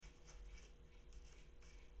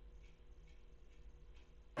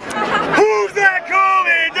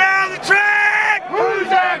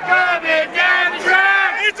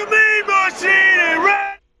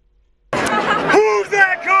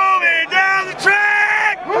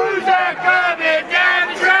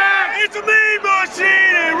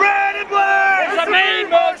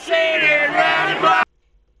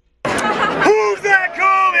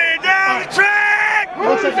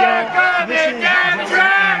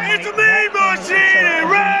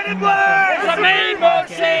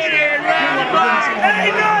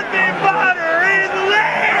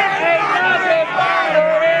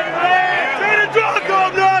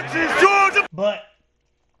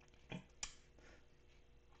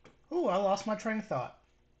Oh, I lost my train of thought.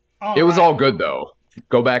 It All was right. all good though.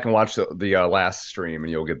 Go back and watch the last stream,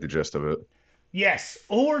 and you'll get the gist of it. Yes.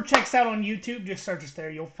 Or check us out on YouTube. Just search us there.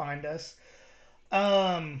 You'll find us.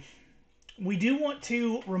 Um, we do want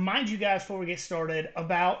to remind you guys before we get started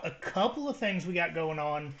about a couple of things we got going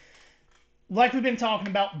on. Like we've been talking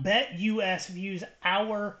about, BetUS, if you use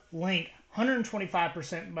our link,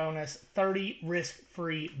 125% bonus, 30 risk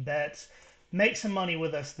free bets. Make some money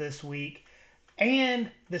with us this week.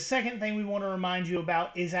 And the second thing we want to remind you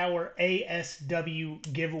about is our ASW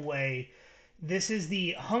giveaway. This is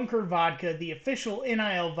the Hunker Vodka, the official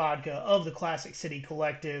NIL vodka of the Classic City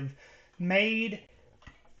Collective. Made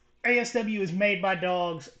ASW is made by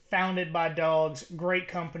dogs, founded by dogs, great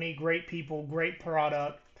company, great people, great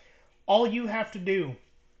product. All you have to do,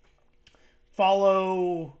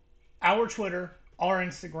 follow our Twitter, our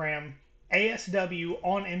Instagram, ASW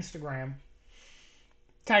on Instagram,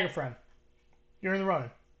 tag a friend. You're in the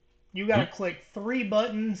running. You got to Mhm. click three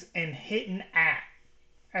buttons and hit an at.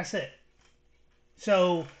 That's it.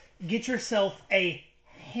 So get yourself a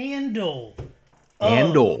handle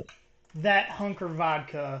of Handle. that Hunker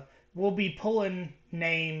Vodka. We'll be pulling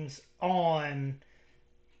names on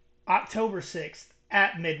October 6th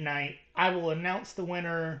at midnight. I will announce the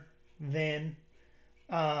winner then.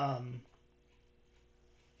 Um,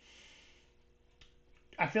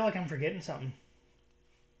 I feel like I'm forgetting something.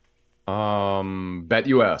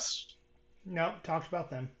 BetUS. No, talked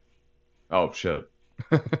about them. Oh shit.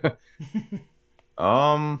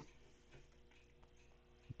 Um,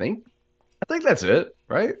 think I think that's it,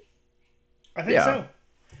 right? I think Yeah. so.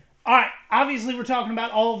 All right. Obviously, we're talking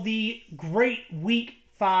about all of the great week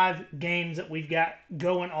 5 games that we've got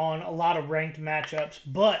going on, a lot of ranked matchups.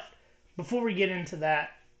 But before we get into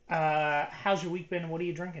that, how's your week been and what are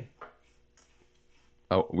you drinking?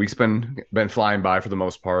 Oh, week's been flying by for the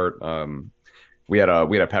most part. We had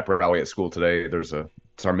a pep rally at school today.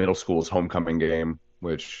 It's our middle school's homecoming game,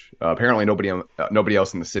 which apparently nobody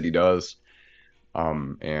else in the city does.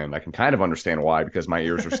 And I can kind of understand why because my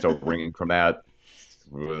ears are still ringing from that.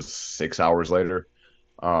 It was 6 hours later.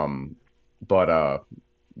 Um, but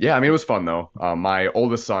yeah, I mean it was fun though. My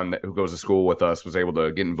oldest son who goes to school with us was able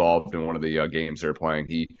to get involved in one of the games they were playing.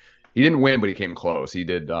 He didn't win, but he came close. He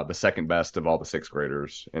did the second best of all the sixth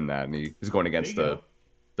graders in that, and he was going There against you the go.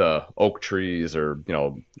 the oak trees or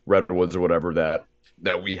redwoods or whatever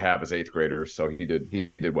that we have as eighth graders. So he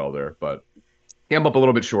did well there, but he came up a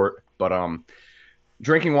little bit short. But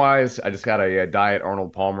drinking wise, I just got a diet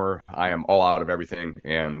Arnold Palmer. I am all out of everything,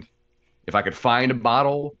 and if I could find a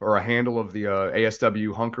bottle or a handle of the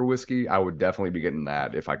ASW Hunker whiskey, I would definitely be getting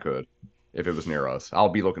that if I could, if it was near us. I'll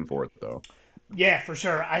be looking for it though. Yeah, for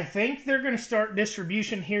sure. I think they're going to start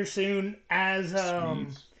distribution here soon as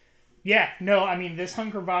Sweet. yeah, no, I mean this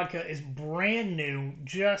Hunker vodka is brand new,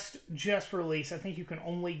 just released. I think you can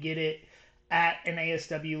only get it at an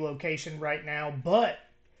ASW location right now, but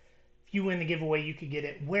if you win the giveaway, you could get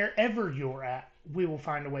it wherever you're at. We will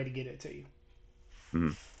find a way to get it to you.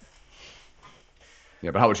 Mhm.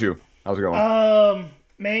 Yeah, but how about you? How's it going?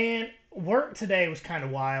 Man, work today was kind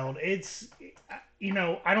of wild. It's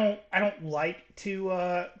I don't like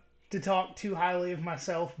to talk too highly of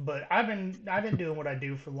myself, but I've been doing what I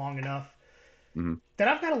do for long enough Hmm. that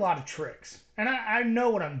I've got a lot of tricks, and I know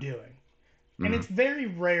what I'm doing. And it's Hmm. very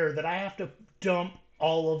rare that I have to dump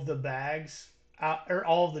all of the bags out, or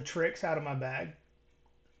all of the tricks out of my bag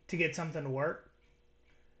to get something to work.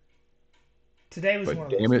 Today was one But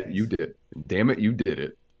of those damn it, you days. did. Damn it, you did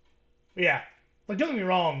it. Yeah, like don't get me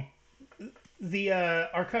wrong, the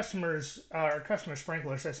our customer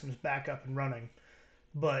sprinkler system is back up and running,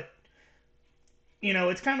 but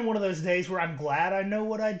it's kind of one of those days where I'm glad I know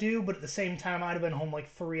what I do, but at the same time, I'd have been home like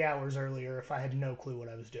 3 hours earlier if I had no clue what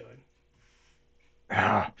I was doing.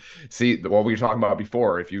 Ah, see, what we were talking about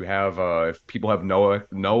before, if people have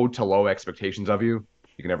no to low expectations of you,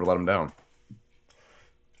 you can never let them down.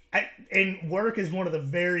 And work is one of the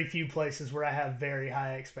very few places where I have very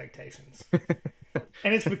high expectations,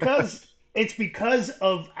 and it's because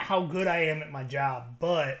of how good I am at my job.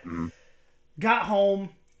 But Mhm. got home,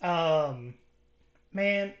 um,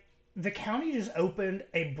 man, the county just opened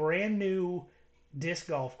a brand new disc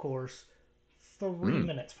golf course 3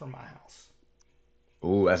 minutes from my house.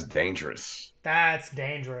 Ooh, that's dangerous. That's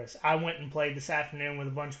dangerous. I went and played this afternoon with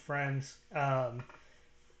a bunch of friends.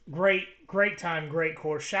 Great time, great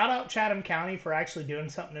course. Shout out Chatham County for actually doing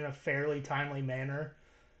something in a fairly timely manner.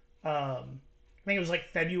 I think it was like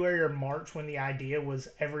February or March when the idea was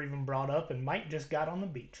ever even brought up, and Mike just got on the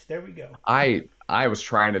beach. There we go. I was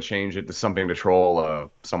trying to change it to something to troll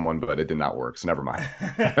someone, but it did not work. So never mind.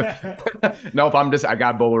 Nope, I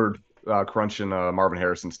got bullered. crunching Marvin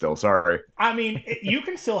Harrison still. Sorry. I mean, you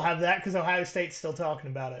can still have that because Ohio State's still talking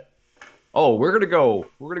about it. Oh, we're gonna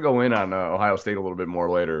go in on Ohio State a little bit more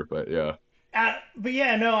later, but yeah. But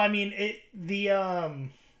yeah, no, I mean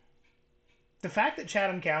the fact that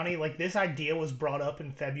Chatham County, like, this idea was brought up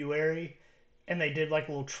in February, and they did like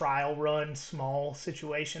a little trial run, small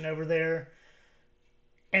situation over there,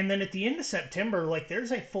 and then at the end of September, like,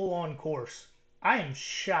 there's a full on course. I am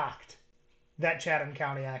shocked that Chatham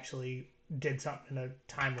County actually did something in a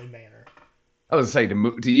timely manner. I was gonna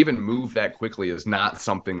say to even move that quickly is not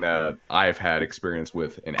something that I've had experience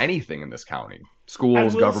with in anything in this county. I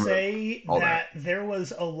Schools, will government, say all that. that there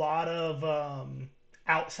was a lot of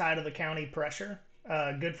outside of the county pressure.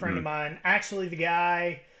 A good friend of Mm, mine, actually the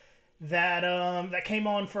guy that came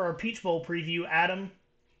on for our Peach Bowl preview, Adam.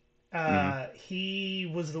 mm. He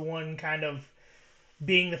was the one kind of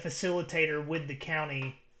being the facilitator with the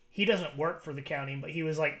county. He doesn't work for the county, but he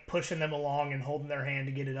was like pushing them along and holding their hand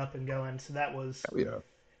to get it up and going. So that was, Oh, yeah.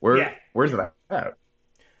 yeah. Where's it at?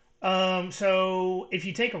 So if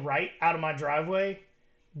you take a right out of my driveway,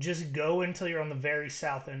 just go until you're on the very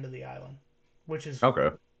south end of the island, which is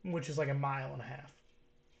Okay. which is like a mile and a half.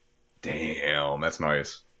 Damn, that's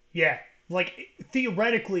nice. Yeah, like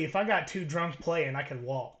theoretically, if I got too drunk playing, I could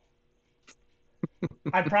walk.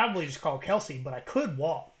 I'd probably just call Kelsey, but I could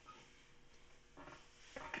walk.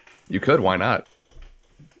 You could, why not?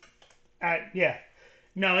 Yeah,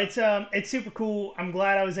 no, it's super cool. I'm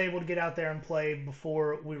glad I was able to get out there and play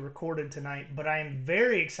before we recorded tonight. But I am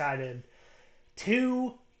very excited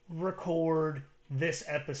to record this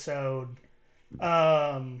episode.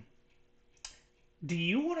 Um, do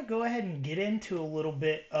you want to go ahead and get into a little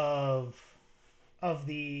bit of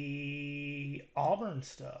the Auburn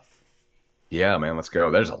stuff? Yeah, man, let's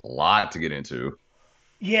go. There's a lot to get into.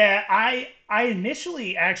 Yeah, I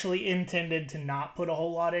initially actually intended to not put a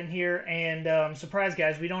whole lot in here, and surprise,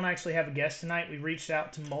 guys, we don't actually have a guest tonight. We reached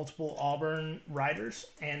out to multiple Auburn writers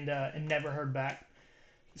and never heard back.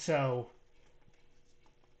 So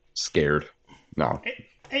Scared. No.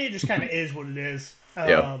 it just kind of is what it is.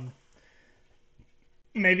 Yeah.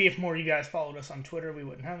 Maybe if more of you guys followed us on Twitter, we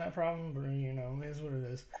wouldn't have that problem. But it is what it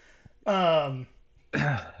is. Um,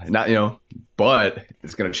 Not, but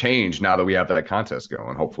it's gonna change now that we have that contest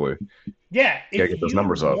going, hopefully. yeah, Gotta get those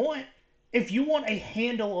numbers up. if you want a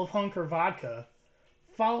handle of Hunker Vodka,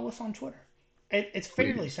 follow us on Twitter. It's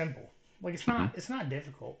fairly Please. simple. Like, Hmm. it's not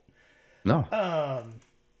difficult. No. Um,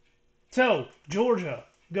 so Georgia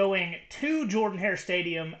going to Jordan Hare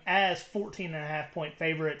Stadium as 14.5 point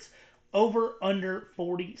favorites, over under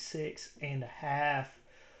 46 and a half.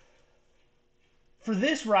 For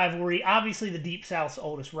this rivalry, obviously the Deep South's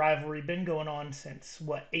oldest rivalry, been going on since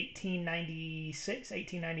what, 1896,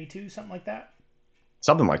 1892, something like that.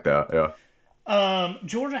 Something like that. Yeah.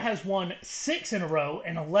 Georgia has won six in a row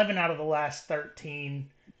and 11 out of the last 13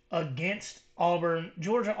 against Auburn.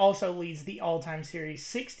 Georgia also leads the all-time series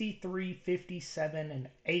 63, 57, and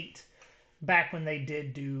 8 back when they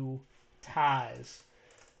did do ties.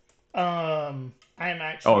 I am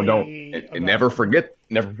Oh, don't actually and about never forget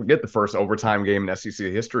the first overtime game in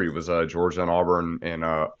SEC history was Georgia and Auburn, and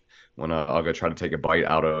when Uga tried to take a bite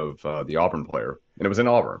out of the Auburn player, and it was in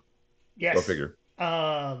Auburn. Go yes. figure.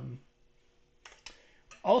 Um,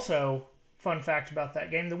 Also, fun fact about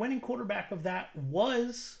that game: the winning quarterback of that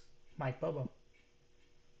was Mike Bobo.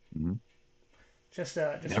 Hmm. Just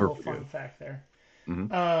a Never little forget. fun fact there.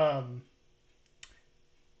 Hmm. Um,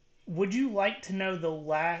 would you like to know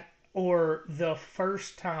the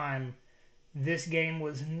first time this game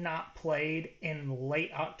was not played in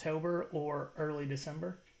late October or early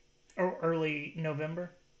December or early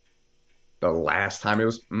November? The last time it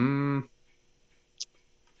was,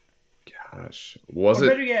 gosh, Or was it?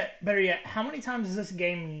 better yet, how many times has this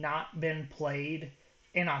game not been played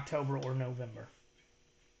in October or November?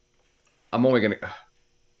 I'm only gonna,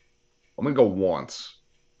 I'm gonna go once.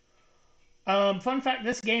 Fun fact: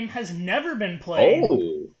 this game has never been played.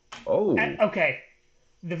 Oh, oh, Okay,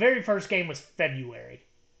 the very first game was February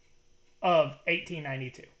of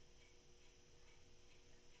 1892.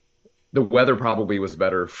 the weather probably was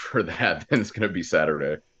better for that than it's gonna be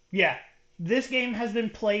Saturday. Yeah, this game has been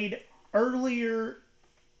played earlier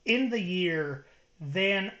in the year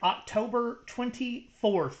than October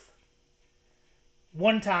 24th.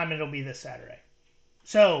 One time it'll be this Saturday.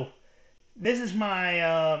 So this is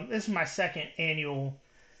my second annual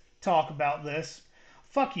talk about this.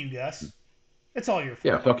 Fuck you, Gus. It's all your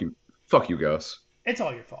Yeah, fault. fuck you, Gus. It's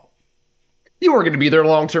all your fault. You weren't gonna be there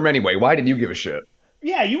long term anyway. Why did you give a shit?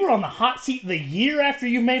 Yeah, you were on the hot seat the year after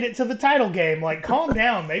you made it to the title game. Like, calm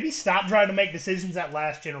down. Maybe stop trying to make decisions that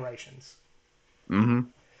last generations. Hmm.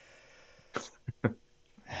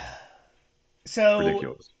 So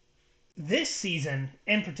ridiculous. this season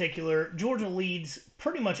in particular, Georgia leads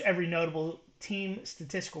pretty much every notable team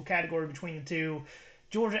statistical category between the two.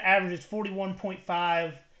 Georgia averages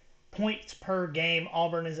 41.5 points per game.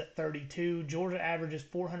 Auburn is at 32. Georgia averages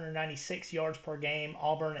 496 yards per game.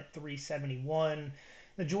 Auburn at 371.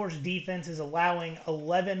 The Georgia defense is allowing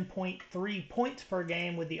 11.3 points per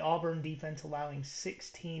game, with the Auburn defense allowing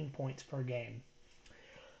 16 points per game.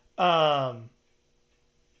 Um,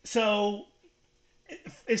 so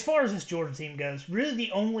as far as this Georgia team goes, really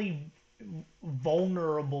the only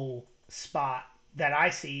vulnerable spot that I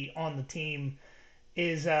see on the team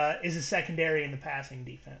is a secondary in the passing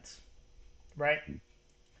defense, right?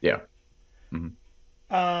 Yeah. Mhm.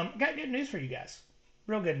 Got good news for you guys,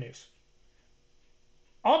 real good news.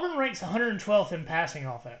 Auburn ranks 112th in passing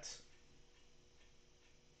offense.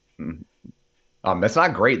 Mhm. That's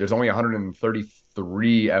not great. There's only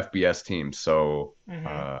 133 FBS teams, so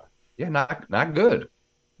Mm-hmm. yeah, not good.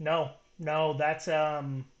 No, no, that's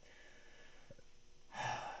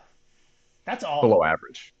Below awful.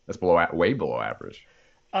 average. That's way below average.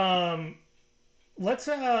 Um, let's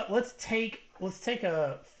take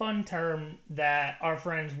a fun term that our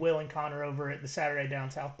friends Will and Connor over at the Saturday Down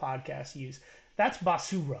South podcast use. That's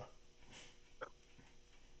basura.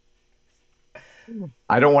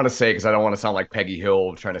 I don't want to say because I don't want to sound like Peggy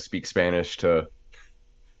Hill trying to speak Spanish to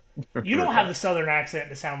You don't have the southern accent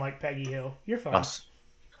to sound like Peggy Hill. You're fine. bas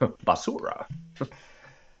basura.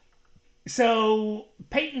 So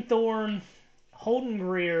Peyton Thorne, Holden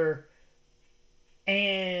Greer,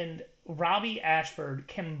 and Robbie Ashford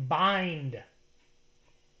combined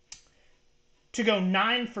to go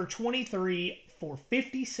 9 for 23 for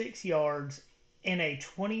 56 yards in a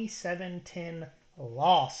 27-10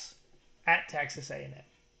 loss at Texas A&M.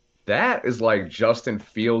 That is like Justin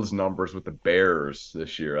Fields numbers with the Bears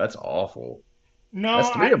this year. That's awful. No, That's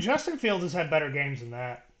three of Justin Fields has had better games than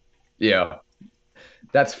that. yeah,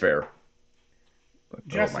 that's fair. Oh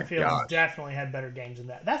Justin my Fields has gosh. definitely had better games than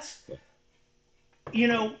that. That's you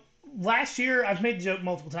know, last year I've made the joke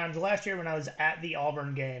multiple times. Last year when I was at the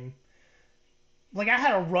Auburn game, like I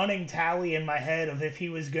had a running tally in my head of if he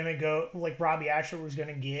was gonna go, like Robbie Asher was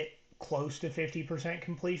gonna get close to 50%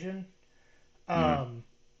 completion. Mhm. Um,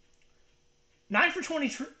 9 for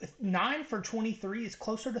 20, 9 for 23 is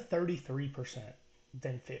closer to 33%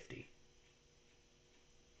 than 50.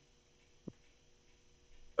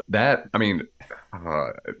 That I mean, uh,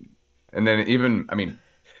 and then even I mean,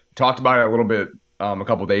 talked about it a little bit a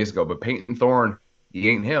couple days ago, but Peyton Thorne, he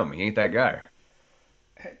ain't him. He ain't that guy.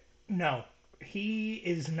 No, he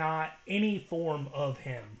is not any form of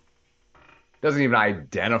him. Doesn't even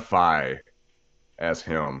identify as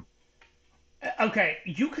him. Okay,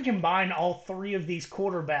 you could combine all three of these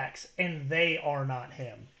quarterbacks and they are not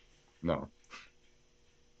him. No,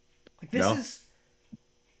 Like this no. is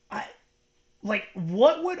I like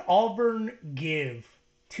what would Auburn give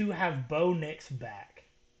to have Bo Nix back?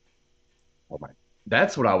 Oh my.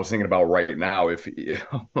 That's what I was thinking about right now. If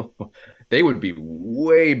they would be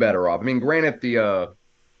way better off. I mean, granted, the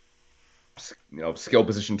skill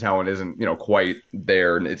position talent isn't quite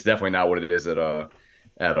there, and it's definitely not what it is at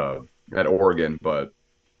at Oregon. But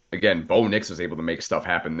again, Bo Nix was able to make stuff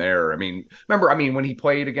happen there. I mean, remember, I mean,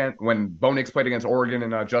 when Bo Nix played against Oregon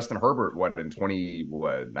and Justin Herbert, what in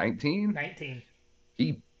 2019, 19.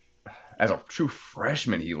 he as a true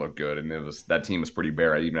freshman he looked good, and it was that team was pretty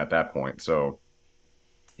bare even at that point. So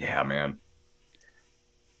yeah, man.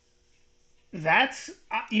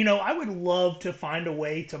 I would love to find a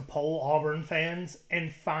way to poll Auburn fans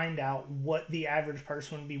and find out what the average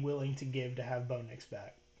person would be willing to give to have Bo Nix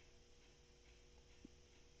back.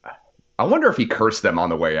 I wonder if he cursed them on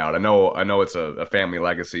the way out. I know it's a family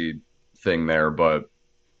legacy thing there, but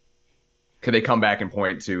could they come back and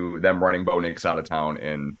point to them running Bo Nix out of town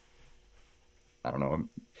and I don't know,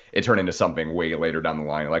 it turned into something way later down the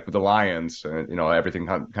line, like with the Lions. Everything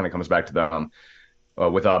kind of comes back to them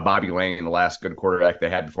with Bobby Lane, the last good quarterback they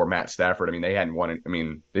had before Matt Stafford. I mean, they hadn't won. I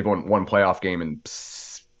mean, they've won one playoff game in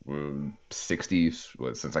 60s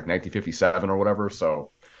since like 1957 or whatever.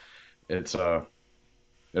 So it's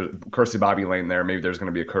there's a curse of Bobby Lane there. Maybe there's going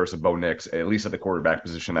to be a curse of Bo Nix, at least at the quarterback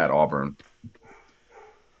position at Auburn.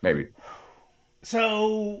 Maybe.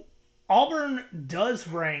 So Auburn does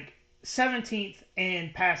rank 17th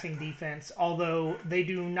in passing defense, although they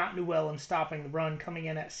do not do well in stopping the run, coming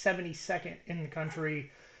in at 72nd in the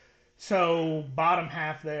country. So bottom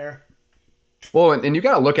half there. Well, and you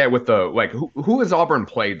got to look at with the like who has Auburn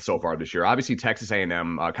played so far this year? Obviously, Texas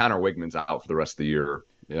A&M. Connor Wigman's out for the rest of the year.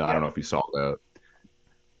 Yeah, I don't know Yep. if you saw that,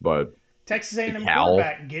 but Texas A&M Cal.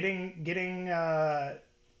 quarterback getting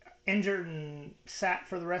injured and sat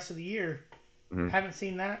for the rest of the year. Mhm. Haven't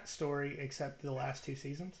seen that story except the last two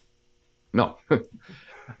seasons. No.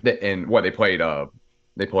 And what they played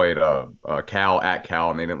Cal at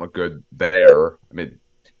Cal and they didn't look good there. I mean,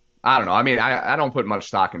 I don't know. I mean, I don't put much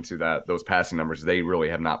stock into that those passing numbers. They really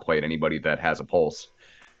have not played anybody that has a pulse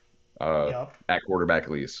Yup. at quarterback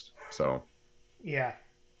at least. So, Yeah.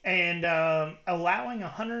 And allowing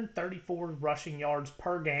 134 rushing yards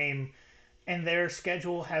per game, and their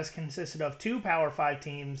schedule has consisted of two Power 5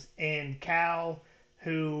 teams in Cal,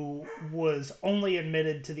 who was only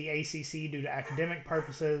admitted to the ACC due to academic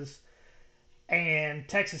purposes, and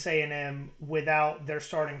Texas A&M without their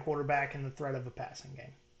starting quarterback and the threat of a passing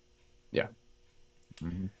game. yeah.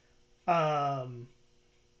 Hmm. Um,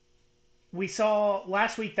 we saw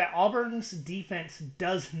last week that Auburn's defense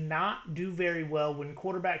does not do very well when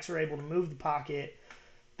quarterbacks are able to move the pocket.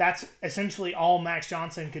 That's essentially all Max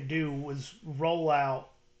Johnson could do was roll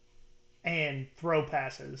out and throw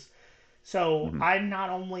passes. So Hmm. I not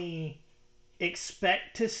only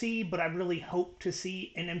expect to see, but I really hope to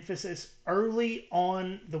see an emphasis early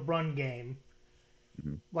on the run game.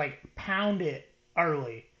 Hmm. Like pound it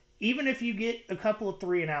early. Even if you get a couple of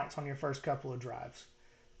three and outs on your first couple of drives.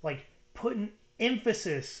 Like put an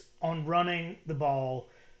emphasis on running the ball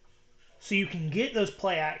so you can get those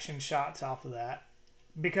play action shots off of that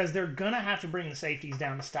because they're going to have to bring the safeties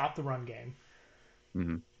down to stop the run game.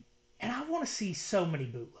 Hmm. And I want to see so many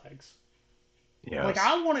bootlegs. Like Yes.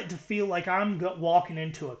 I want it to feel like I'm walking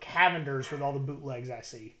into a Cavender's with all the bootlegs I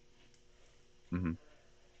see. Hmm.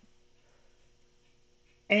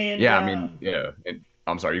 And Yeah. I mean, yeah. And,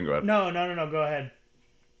 I'm sorry. You can go ahead. no, no, no, no. Go ahead.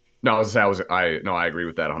 No, I no, I agree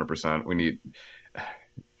with that 100%. We need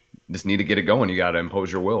just need to get it going. You got to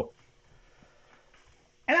impose your will.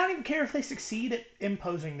 And I don't even care if they succeed at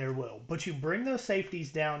imposing their will, but you bring those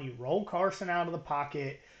safeties down, you roll Carson out of the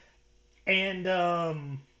pocket, and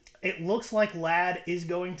it looks like Ladd is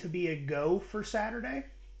going to be a go for Saturday.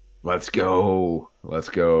 Let's go. Let's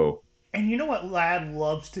go. And you know what Ladd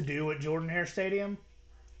loves to do at Jordan Hare Stadium?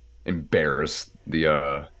 Embarrass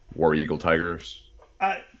the War Eagle Tigers.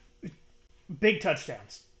 Uh, Big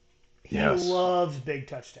touchdowns. He Yes. loves big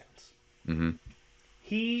touchdowns. Hmm.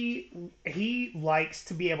 He likes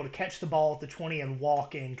to be able to catch the ball at the 20 and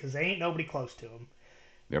walk in because there ain't nobody close to him.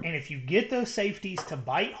 Yep. And if you get those safeties to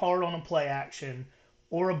bite hard on a play action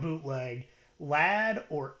or a bootleg, Ladd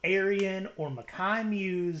or Arian or Makai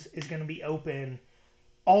Muse is going to be open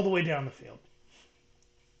all the way down the field.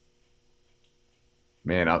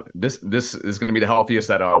 Man, this is going to be the healthiest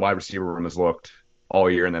that wide receiver room has looked all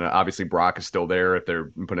year, and then obviously Brock is still there. If they're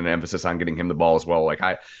putting an emphasis on getting him the ball as well, like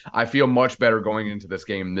I feel much better going into this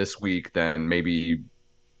game this week than maybe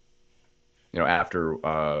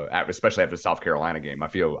especially after the South Carolina game.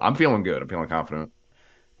 I'm feeling good. I'm feeling confident.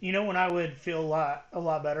 You know when I would feel a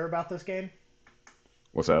lot better about this game?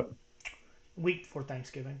 What's up? Week before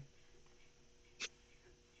Thanksgiving.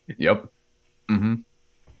 Yep. Hmm.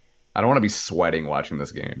 I don't want to be sweating watching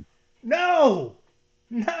this game. No,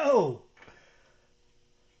 no.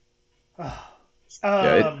 Yeah, it's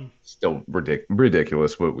um, still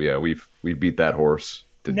ridiculous, but yeah, we beat that horse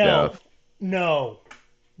to no, death. no.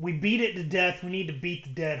 We beat it to death. We need to beat the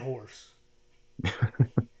dead horse.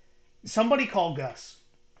 Somebody call Gus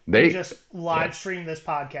and They, just yeah. live stream this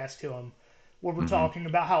podcast to him where we're Hmm. talking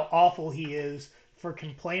about how awful he is for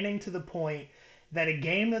complaining to the point that a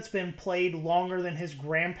game that's been played longer than his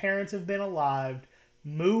grandparents have been alive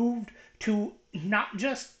moved to not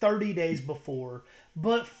just 30 days before,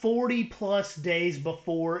 but 40 plus days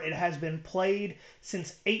before it has been played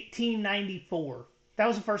since 1894. That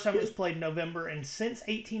was the first time it was played in November, and since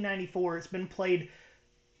 1894, it's been played.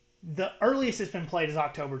 The earliest it's been played is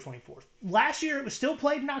October 24th. Last year, it was still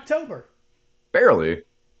played in October. Barely,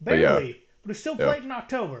 but yeah, Barely, but it's still yeah. played in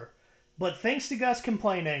October. But thanks to Gus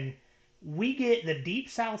complaining, we get the Deep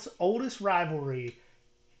South's oldest rivalry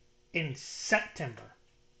in September.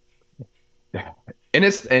 Yeah.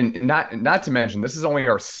 And not to mention this is only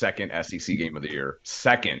our second SEC game of the year.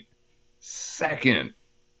 Second.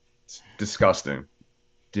 It's disgusting.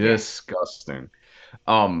 Yeah. Disgusting.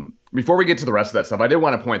 Before we get to the rest of that stuff, I did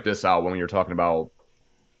want to point this out when we were talking about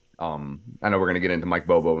I know we're gonna get into Mike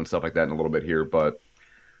Bobo and stuff like that in a little bit here, but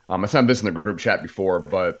I sent this in the group chat before,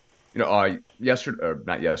 but yesterday,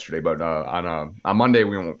 not yesterday, but on Monday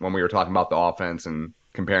when we were talking about the offense and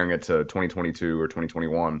comparing it to 2022 or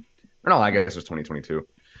 2021, or no, I guess it was 2022.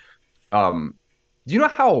 Do you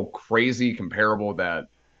know how crazy comparable that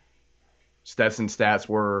Stetson stats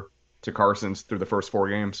were to Carson's through the first four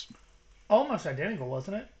games? Almost identical,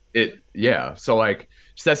 wasn't it? Yeah. So like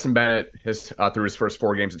Stetson Bennett has through his first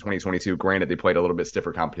 4 games in 2022. Granted, they played a little bit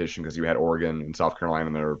stiffer competition because you had Oregon and South Carolina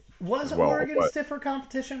in there Was as well. Oregon But stiffer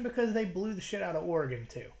competition because they blew the shit out of Oregon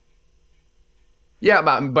too? yeah,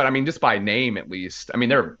 but I mean, just by name at least. I mean,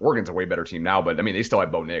 they're Oregon's a way better team now, but I mean, they still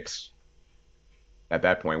had Bo Nix at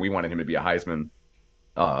that point. We wanted him to be a Heisman,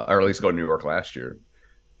 or at least go to New York last year.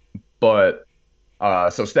 But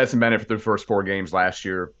so Stetson Bennett for the first 4 games last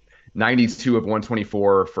year, 92 of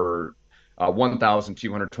 124 for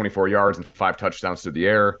 1,224 yards and 5 touchdowns through the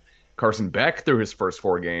air. Carson Beck through his first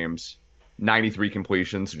 4 games, 93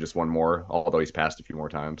 completions, so just one more, although he's passed a few more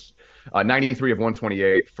times. 93 of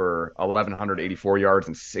 128 for 1,184 yards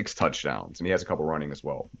and 6 touchdowns. And he has a couple running as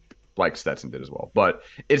well, like Stetson did as well. But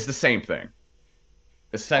it's the same thing,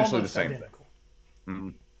 essentially the Almost same thing. identical.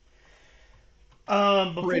 Mhm.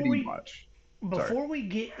 Um, before Pretty we much. Sorry. before we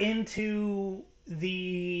get into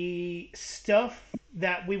the stuff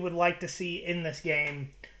that we would like to see in this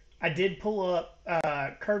game, I did pull up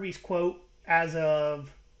Kirby's quote as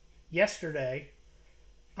of yesterday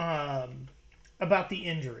um, about the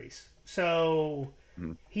injuries. So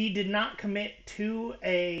Mhm. he did not commit to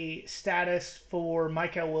a status for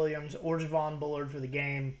Michael Williams or Javon Bullard for the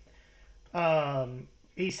game.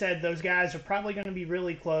 He said those guys are probably going to be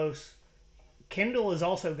really close. Kendall is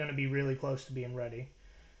also going to be really close to being ready.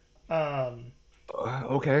 Um,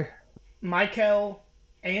 Okay. Michael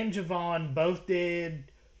and Javon both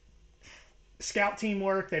did scout team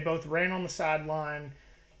work. They both ran on the sideline.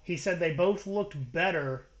 He said they both looked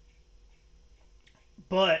better,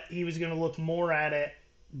 but he was going to look more at it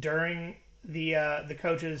during the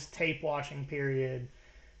coach's tape watching period,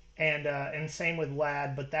 and same with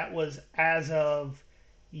Lad. But that was as of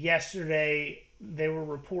yesterday. There were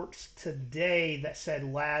reports today that said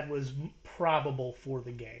Lad was probable for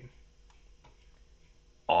the game.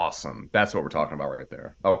 Awesome. That's what we're talking about right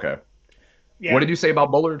there. Okay. What Yeah, did you say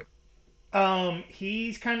about Bullard?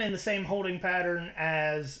 he's kind of in the same holding pattern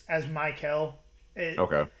as Michael. It,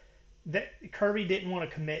 Okay. that Kirby didn't want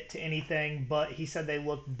to commit to anything, but he said they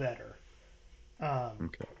looked better. Um,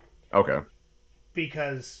 Okay. Okay.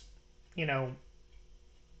 because, you know,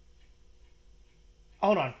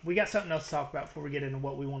 hold on, we got something else to talk about before we get into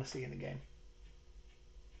what we want to see in the game.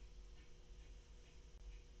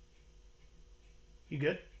 You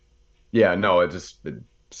good? Yeah, no, it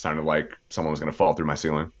sounded like someone was gonna fall through my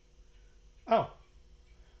ceiling. Oh,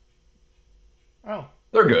 oh,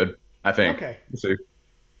 They're good, I think. okay. We'll see.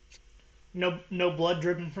 No blood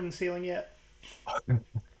dripping from the ceiling yet.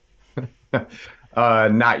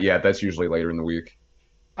 Not yet. That's usually later in the week.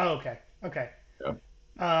 Oh, okay, okay. Yeah.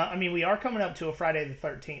 I mean, we are coming up to a Friday the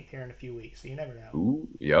 13th here in a few weeks, so you never know. Ooh,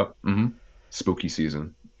 yep. Spooky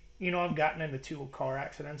season. You know, I've gotten into 2 car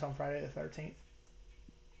accidents on Friday the 13th.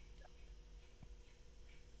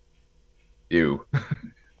 Ew.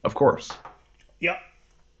 Of course. Yep,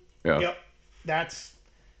 Yeah. yep. That's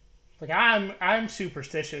like I'm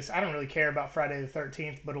superstitious. I don't really care about Friday the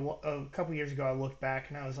 13th, but a couple years ago I looked back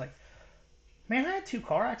and I was like, man, I had 2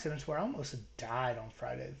 car accidents where I almost died on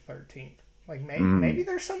Friday the 13th. Like maybe Mm.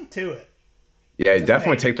 there's something to it. Yeah, Just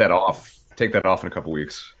definitely take maybe. that off. Take that off in a couple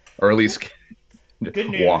weeks, or at Well, least good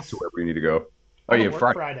walk to news. wherever you need to go. Oh, I yeah, don't work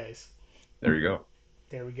Friday. Fridays. There you go.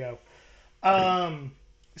 There we go. There you Um,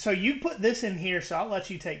 so you put this in here, so I'll let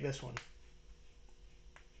you take this one.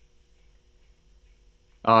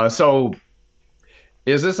 go. So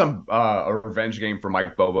is this a revenge game for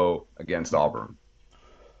Mike Bobo against Auburn?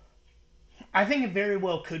 I think it very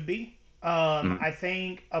well could be. Mhm. I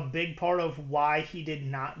think a big part of why he did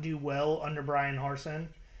not do well under Brian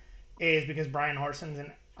Harson is because Brian Harson's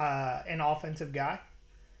an offensive guy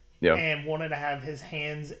Yeah. and wanted to have his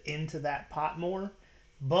hands into that pot more.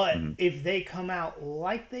 But Mhm. if they come out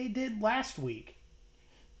like they did last week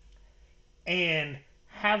and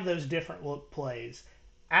have those different look plays,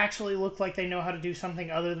 actually look like they know how to do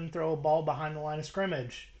something other than throw a ball behind the line of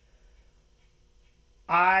scrimmage,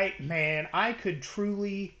 I could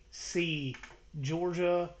truly see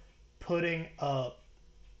Georgia putting up.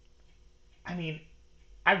 I mean,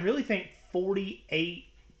 I really think 48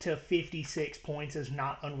 to 56 points is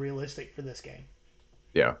not unrealistic for this game.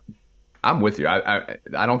 Yeah. I'm with you. I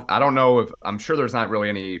don't know if I'm sure there's not really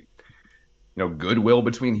any goodwill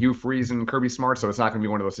between Hugh Freeze and Kirby Smart, so it's not going to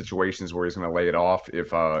be one of those situations where he's going to lay it off if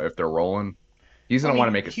they're rolling. He's I going to want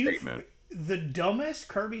to mean, make a statement. the dumbest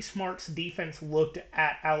Kirby Smart's defense looked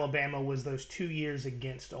at Alabama was those 2 years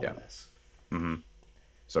against Ole Yeah. Miss. hmm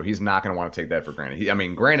So he's not going to want to take that for granted. I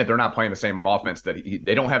mean, granted, they're not playing the same offense they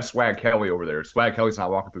don't have Swag Kelly over there. Swag Kelly's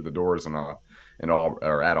not walking through the doors in all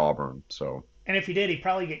or at Auburn. So And if he did, he'd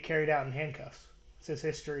probably get carried out in handcuffs. It says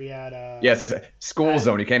history at Yes, school at.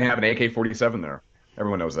 zone. You can't have an AK-47 there.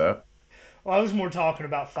 Everyone knows that. Well, I was more talking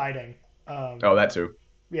about fighting. Oh, that too.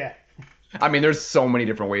 Yeah. I mean, there's so many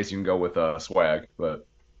different ways you can go with swag, but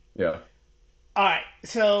yeah, All right.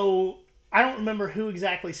 So I don't remember who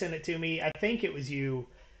exactly sent it to me. I think it was you.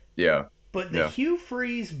 yeah, But the yeah. Hugh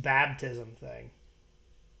Freeze baptism thing.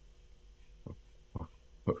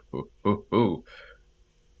 Ooh, ooh, ooh.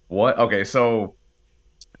 What? Okay, so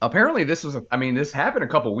apparently this was, I mean, this happened a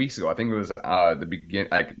couple weeks ago. I think it was the begin,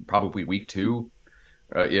 like probably week two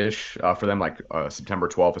ish for them. Like September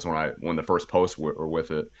 12th is when the first posts were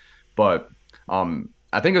with it. But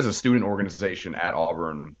I think it was a student organization at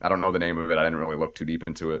Auburn. I don't know the name of it. I didn't really look too deep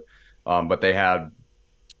into it. But they had,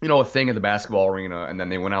 a thing at the basketball arena, and then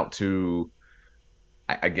they went out to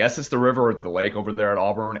I guess it's the river or the lake over there at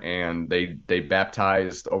Auburn, and they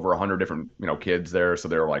baptized over 100 different kids there. So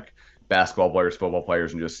they're like basketball players, football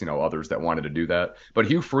players, and just others that wanted to do that. But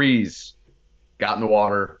Hugh Freeze got in the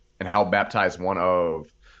water and helped baptize one of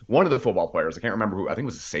the football players. I can't remember who. I think it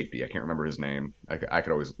was a safety. I can't remember his name. I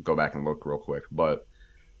could always go back and look real quick. But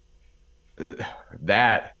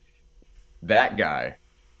that that guy,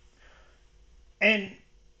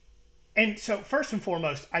 And so first and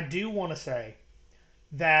foremost, I do want to say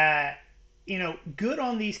that good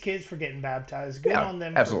on these kids for getting baptized. Good yeah, on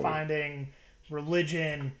them for absolutely. finding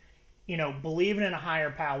religion, believing in a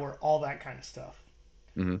higher power, all that kind of stuff.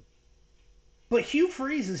 Hmm. But Hugh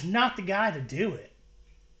Freeze is not the guy to do it.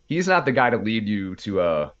 He's not the guy to lead you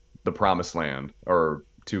to the promised land or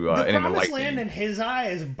to The an promised land enlightening. in his eye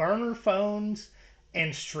is burner phones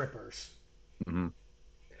and strippers, Mhm.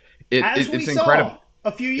 as we It's incredible. saw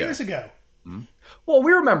a few Yeah. years ago. Mhm. Well,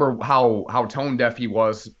 we remember how tone deaf he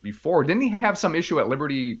was before. Didn't he have some issue at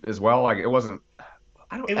Liberty as well? Like it wasn't.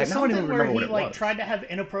 It I was now I don't even something where remember what he it like was. tried to have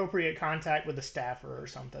inappropriate contact with a staffer or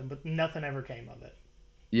something, but nothing ever came of it.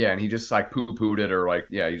 Yeah, and he just like poo-pooed it, or like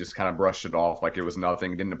yeah, he just kind of brushed it off like it was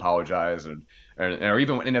nothing. Didn't apologize, and or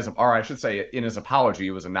even in his, or I should say, in his apology,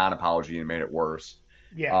 it was a non-apology and made it worse.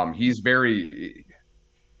 Yeah, He's very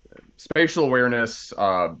spatial awareness,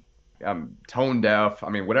 tone deaf. I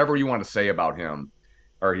mean, whatever you want to say about him,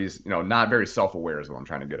 or he's not very self-aware is what I'm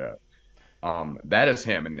trying to get at. That is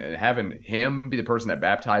him, and having him be the person that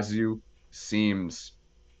baptizes you seems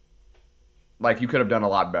like you could have done a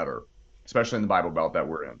lot better, especially in the Bible Belt that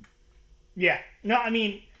we're in. yeah. No, I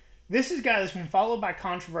mean, this is a guy that's been followed by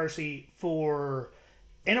controversy for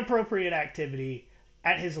inappropriate activity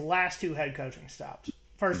at his last two head coaching stops.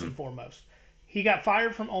 First and Hmm. foremost, he got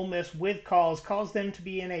fired from Ole Miss with cause, caused them to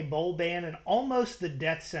be in a bowl ban and almost the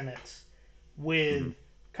death sentence with Hmm.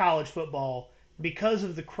 college football because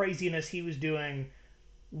of the craziness he was doing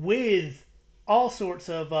with all sorts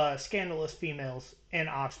of scandalous females in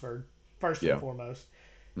Oxford, first and Yeah. foremost.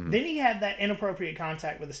 Hmm. Then he had that inappropriate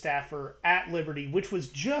contact with a staffer at Liberty, which was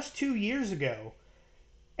just 2 years ago.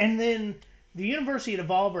 And then the University of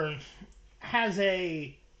Auburn has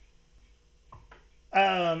a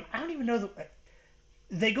I don't even know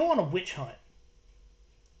they go on a witch hunt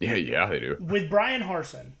Yeah, yeah, they do. with Brian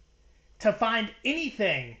Harson to find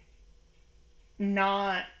anything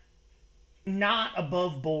not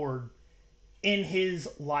above board in his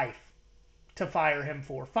life to fire him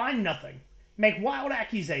for. Find nothing. Make wild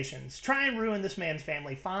accusations. Try and ruin this man's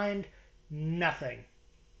family. Find nothing.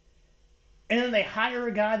 And then they hire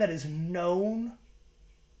a guy that is known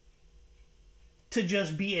to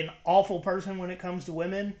just be an awful person when it comes to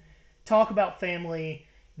women. Talk about family.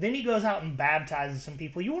 Then he goes out and baptizes some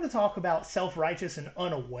people. You want to talk about self righteous and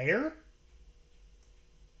unaware?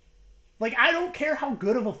 Like, I don't care how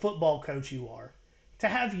good of a football coach you are. To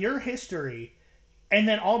have your history and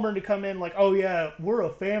then Auburn to come in like, oh yeah, we're a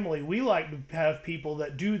family. We like to have people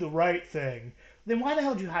that do the right thing. Then why the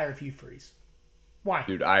hell did you hire Hugh Freeze? Why?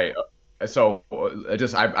 Dude, I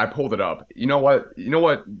pulled it up. You know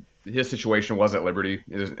what his situation was at Liberty?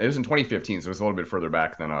 It was in 2015, so it was a little bit further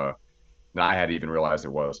back than I had even realized it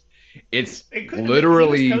was. It's It couldn't have been. He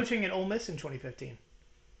was literally. coaching at Ole Miss in 2015.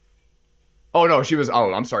 Oh no, she was.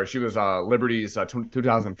 Oh, I'm sorry. She was Liberty's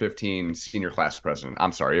 2015 senior class president.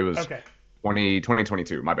 I'm sorry. It was Okay,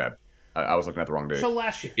 2022. My bad. I was looking at the wrong date. so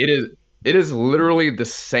last year. It is it is literally the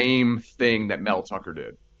same thing that Mel Tucker did.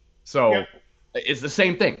 Yep. So it's the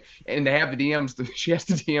same thing, and they have the DMs. She has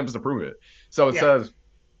the DMs to prove it. So it Yeah. says,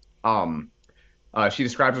 um, she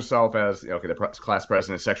describes herself as okay, the class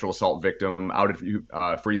president, sexual assault victim, outed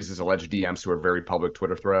Freeze's alleged DMs to her very public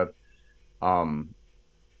Twitter thread. Um,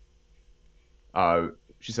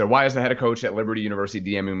 she said, "Why is the head of coach at Liberty University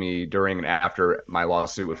DMing me during and after my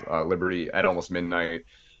lawsuit with Liberty at almost midnight?"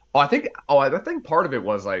 I think part of it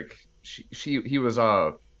was like he was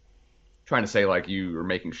trying to say like you are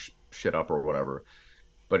making shit up or whatever.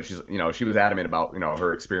 But she's, she was adamant about,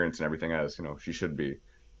 her experience and everything as, she should be.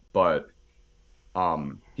 But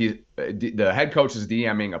the head coach is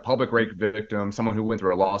DMing a public rape victim, someone who went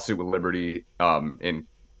through a lawsuit with Liberty, and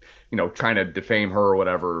trying to defame her or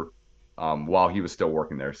whatever, while he was still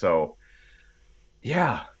working there. So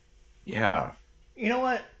yeah, yeah, You know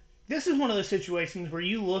what? This is one of those situations where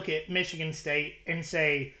you look at Michigan State and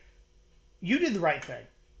say, you did the right thing.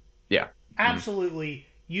 yeah, mhm, Absolutely,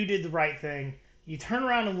 you did the right thing. You turn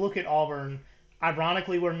around and look at Auburn,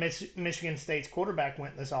 ironically, where Michigan State's quarterback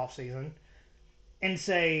went this offseason, and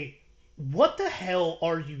say, what the hell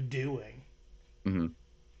are you doing? mhm,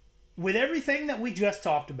 With everything that we just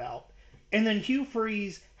talked about. And then Hugh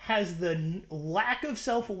Freeze has the lack of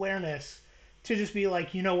self awareness to just be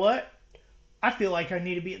like, you know what? I feel like I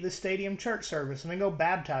need to be at this stadium church service and then go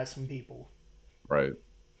baptize some people. right.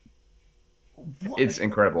 What? It's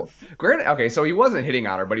incredible. Granted, okay, so he wasn't hitting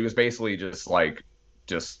on her, but he was basically just like,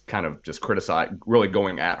 just kind of just criticize, really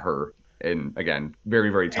going at her, and again, very,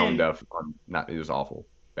 very tone And deaf. Not, it was awful,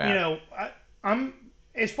 you bad. know, I'm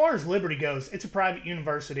as far as Liberty goes, it's a private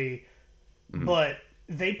university, Hmm. but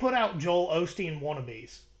they put out Joel Osteen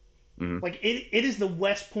wannabes. Hmm. Like it is the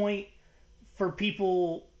West Point for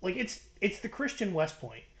people. Like it's the Christian West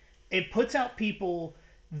Point. It puts out people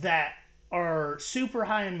that are super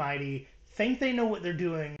high and mighty, think they know what they're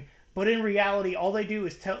doing, but in reality, all they do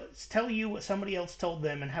is tell you what somebody else told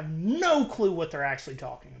them and have no clue what they're actually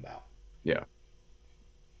talking about. Yeah.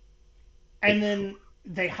 And then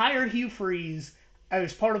they hired Hugh Freeze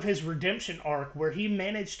as part of his redemption arc, where he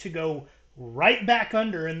managed to go right back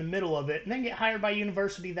under in the middle of it, and then get hired by a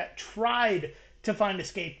university that tried to find a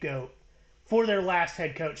scapegoat for their last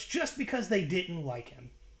head coach just because they didn't like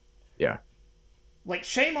him. Yeah. Like,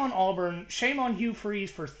 shame on Auburn, shame on Hugh Freeze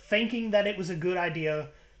for thinking that it was a good idea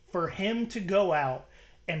for him to go out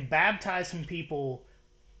and baptize some people.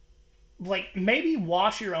 Like, maybe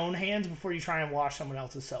wash your own hands before you try and wash someone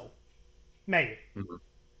else's soul. Maybe. Hmm.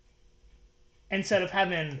 Instead of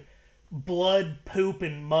having blood, poop,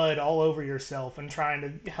 and mud all over yourself and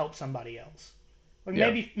trying to help somebody else. Like, Yeah.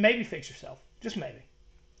 maybe fix yourself. Just maybe.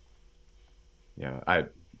 Yeah.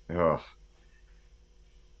 Ugh.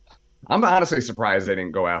 I'm honestly surprised they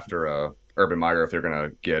didn't go after Urban Meyer if they're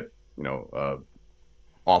gonna get,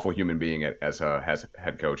 awful human being as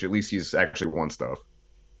head coach. At least he's actually won stuff.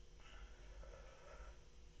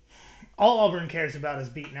 All Auburn cares about is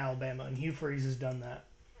beating Alabama, and Hugh Freeze has done that.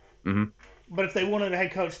 Hmm. But if they wanted a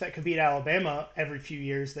head coach that could beat Alabama every few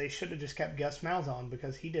years, they should have just kept Gus Malzahn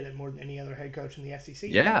because he did it more than any other head coach in the SEC.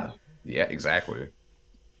 Yeah. Yeah, exactly.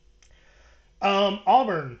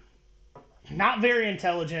 Auburn, not very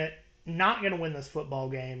intelligent, not going to win this football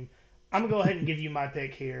game. I'm going to go ahead and give you my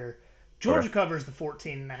pick here. Okay. Georgia covers the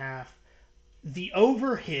 14 and a half. The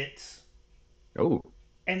over hits, Oh,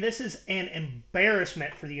 and this is an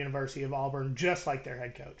embarrassment for the University of Auburn, just like their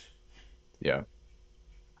head coach. yeah.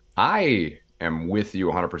 I am with you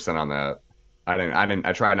 100% on that.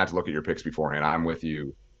 I tried not to look at your picks beforehand. I'm with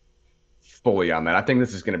you fully on that. I think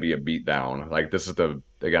this is going to be a beatdown. Like this is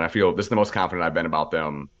again, I feel this is the most confident I've been about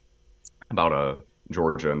them, about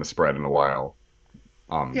Georgia and the spread in a while.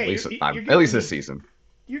 Yeah, At least this season.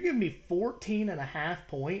 you're giving me 14 and a half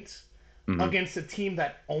points Hmm. against a team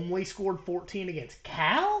that only scored 14 against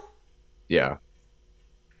Cal? Yeah.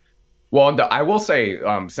 Well, and I will say,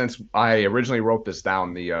 since I originally wrote this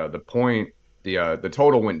down, the point, the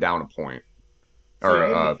total went down a point. So Or you're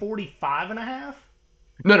giving me 45 and a half?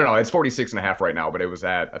 no, no, no, it's 46 and a half right now, but I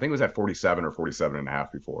think it was at 47 or 47 and a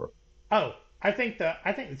half before. Oh, I think the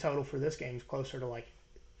total for this game is closer to like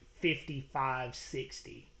 55,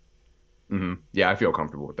 60. Hmm. Yeah, I feel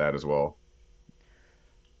comfortable with that as well.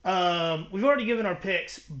 We've already given our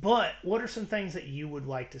picks, but what are some things that you would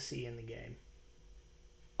like to see in the game?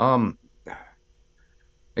 Um,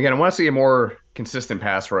 Again, I want to see a more consistent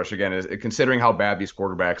pass rush again, considering how bad these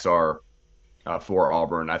quarterbacks are, for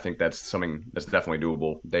Auburn. I think that's something that's definitely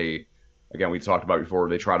doable. Again, we talked about before,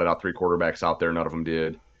 they trotted out three quarterbacks out there. None of them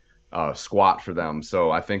did squat for them. So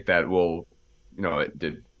I think that will, it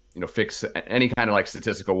did, fix any kind of like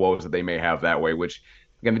statistical woes that they may have that way, which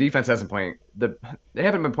again, the defense hasn't playing they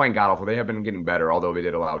haven't been playing god awful. They have been getting better, although they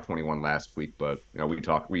did allow 21 last week. But we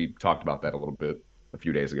talked about that a little bit a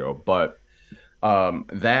few days ago. But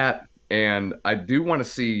that, and I do want to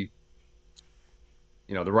see,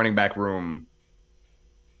 the running back room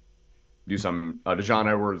do some, Dejon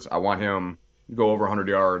Edwards. I want him to go over 100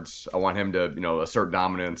 yards. I want him to, assert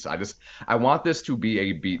dominance. I want this to be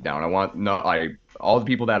a beatdown. I want all the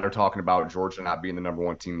people that are talking about Georgia not being the number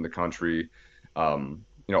one team in the country.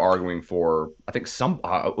 arguing for. I think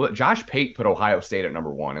Josh Pate put Ohio State at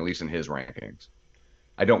number one, at least in his rankings.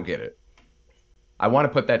 I don't get it. I want to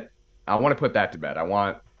put that. I want to put that to bed.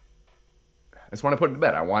 I just want to put it to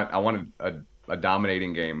bed. I want a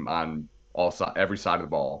dominating game on every side of the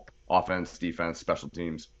ball, offense, defense, special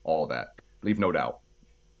teams, all of that. Leave no doubt.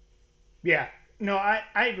 Yeah. No, I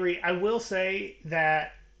agree. I will say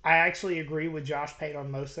that I actually agree with Josh Pate on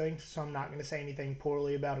most things, so I'm not going to say anything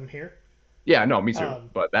poorly about him here. Yeah, no, me too. Um,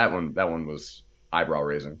 But that one was eyebrow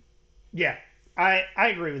raising. yeah, I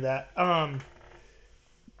agree with that.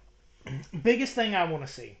 Biggest thing I want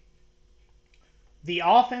to see the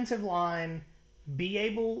offensive line be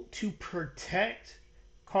able to protect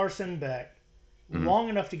Carson Beck Hmm. long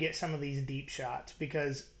enough to get some of these deep shots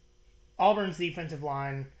because Auburn's defensive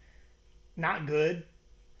line not good.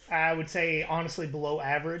 I would say honestly below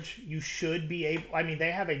average. You should be able. I mean,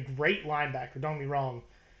 they have a great linebacker. Don't get me wrong.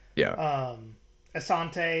 Yeah. Um,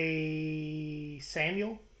 Asante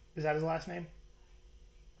Samuel is that his last name?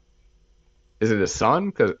 Is it his son?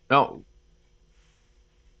 Because no,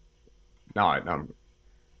 no, I'm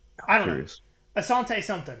I don't know. curious. Asante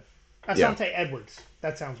something. Yeah, Asante Edwards.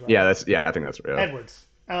 That sounds right. yeah. I think that's right. Edwards.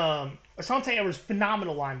 Asante Edwards,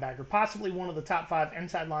 phenomenal linebacker, possibly one of the top five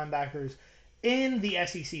inside linebackers in the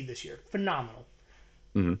SEC this year. Phenomenal.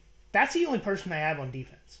 Yeah. Hmm. That's the only person they have on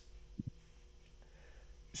defense.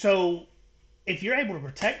 So if you're able to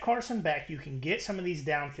protect Carson Beck, you can get some of these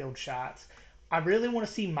downfield shots. I really want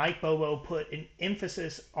to see Mike Bobo put an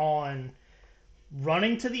emphasis on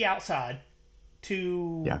running to the outside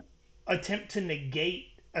to Yeah. attempt to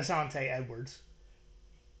negate Asante Edwards,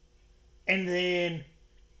 and then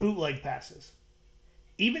bootleg passes.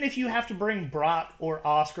 Even if you have to bring Brock or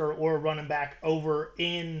Oscar or a running back over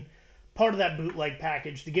in part of that bootleg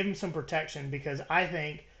package to give him some protection, because I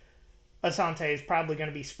think Asante is probably going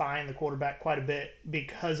to be spying the quarterback quite a bit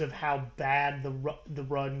because of how bad the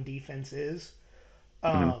run defense is.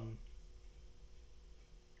 Hmm. Um,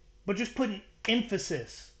 but just putting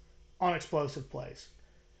emphasis on explosive plays.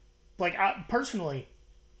 Like personally,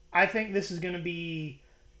 I think this is going to be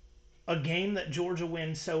a game that Georgia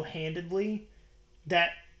wins so handedly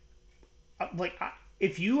that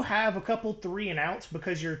if you have a couple three and outs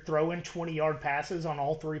because you're throwing 20-yard passes on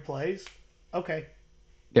all three plays, okay,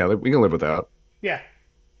 Yeah, we can live with that. yeah,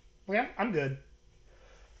 yeah, I'm good.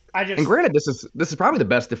 I And just granted, this is probably the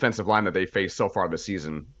best defensive line that they faced so far this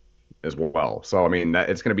season as well. So I mean,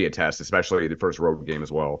 it's going to be a test, especially the first road game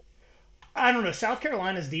as well. I don't know. South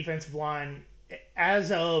Carolina's defensive line,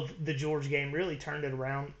 as of the Georgia game, really turned it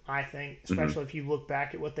around. I think, Hmm. especially if you look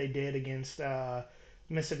back at what they did against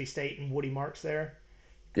Mississippi State and Woody Marks there.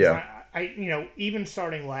 Because Yeah. even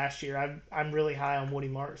starting last year, I'm really high on Woody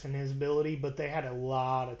Marks and his ability, but they had a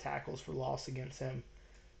lot of tackles for loss against him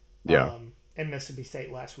Yeah. in Mississippi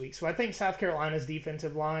State last week. So I think South Carolina's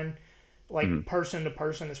defensive line, like Hmm. person to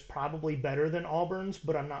person, is probably better than Auburn's,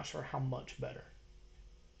 but I'm not sure how much better.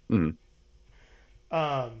 Hmm.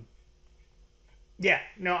 Um, yeah,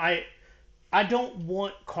 no, I don't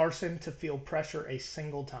want Carson to feel pressure a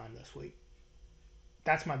single time this week.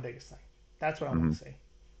 That's my biggest thing. That's what I want Hmm. to see.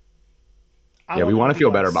 I Yeah, we want them want to to be feel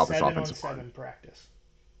on better about this seven on offensive line. seven practice.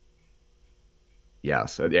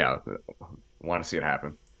 Yes. Yeah. Want to see it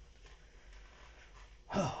happen.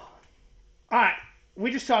 All right,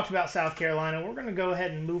 we just talked about South Carolina. We're going to go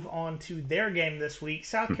ahead and move on to their game this week.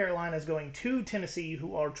 South Carolina is going to Tennessee,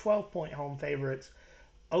 who are 12-point home favorites,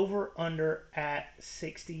 over under at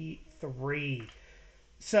 63.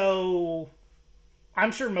 So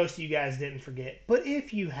I'm sure most of you guys didn't forget, but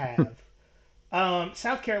if you have,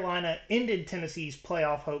 South Carolina ended Tennessee's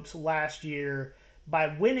playoff hopes last year by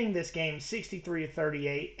winning this game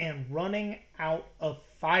 63-38 and running out of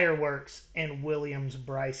fireworks in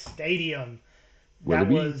Williams-Brice Stadium. That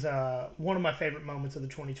Willoughby. was one of my favorite moments of the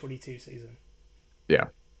 2022 season. Yeah.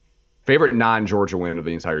 Favorite non-Georgia win of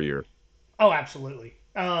the entire year. Oh, absolutely.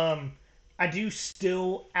 I do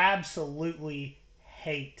still absolutely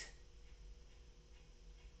hate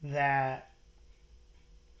that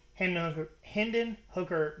Hendon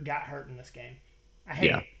Hooker got hurt in this game. I hate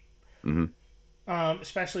Yeah. it. Hmm.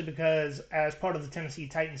 Especially because as part of the Tennessee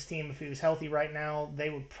Titans team, if he was healthy right now, they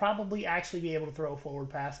would probably actually be able to throw a forward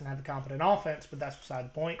pass and have a competent offense, but that's beside the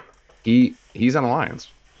point. He's on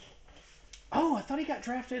Alliance. Oh, I thought he got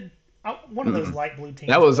drafted. One of those Mm-mm. light blue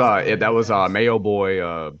That teams was wasn't really that any was sense. Mayo boy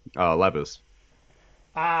Levis.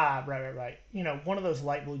 Ah, right, right, right. One of those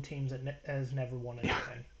light blue teams that has never won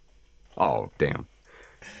anything. Oh damn.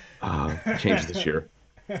 Changes this year.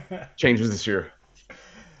 Changes this year.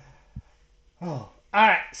 Oh. All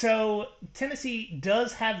right, so Tennessee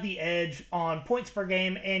does have the edge on points per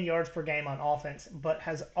game and yards per game on offense, but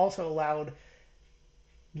has also allowed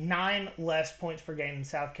 9 less points per game than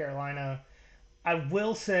South Carolina. I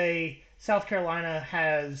will say South Carolina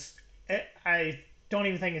has. I don't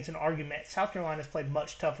even think it's an argument. South Carolina's played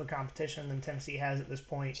much tougher competition than Tennessee has at this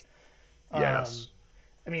point. Um, Yes.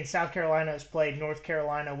 I mean, South Carolina has played North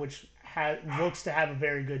Carolina, which looks to have a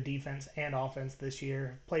very good defense and offense this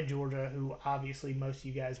year. Played Georgia, who obviously most of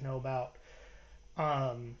you guys know about.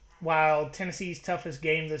 While Tennessee's toughest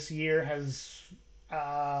game this year has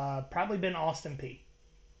probably been Austin P.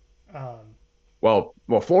 Um, Well,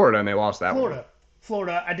 Florida, and they lost that one. Florida,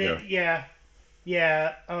 Florida. I Yeah. did, yeah,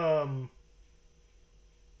 yeah.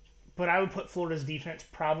 But I would put Florida's defense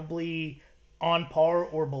probably on par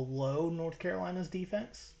or below North Carolina's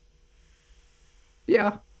defense,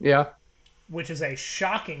 Yeah. Yeah. which is a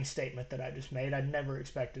shocking statement that I just made. I'd never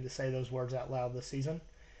expected to say those words out loud this season.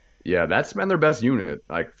 Yeah, that's been their best unit,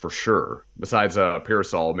 like for sure. Besides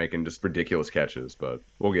Pearsall making just ridiculous catches, but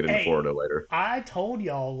we'll get into Hey, Florida later. I told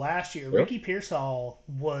y'all last year Yeah. Ricky Pearsall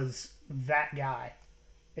was that guy.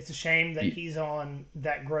 It's a shame that He, he's on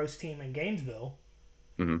that gross team in Gainesville.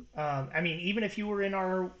 mhm. I mean, even if you were in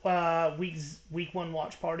our week one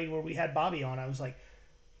watch party where we had Bobby on, I was like,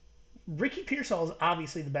 Ricky Pearsall is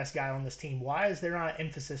obviously the best guy on this team. Why is there not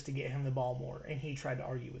emphasis to get him the ball more? And he tried to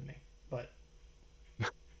argue with me. But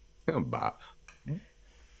Bob,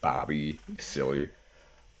 Bobby, silly.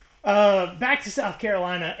 back to South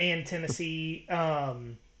Carolina and Tennessee.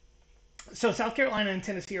 So South Carolina and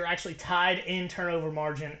Tennessee are actually tied in turnover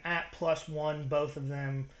margin at +1, both of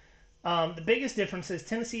them. The biggest difference is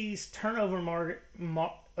Tennessee's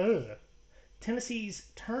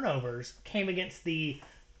turnovers came against the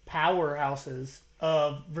powerhouses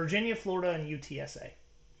of Virginia, Florida, and UTSA.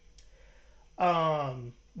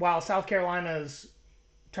 While South Carolina's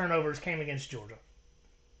turnovers came against Georgia.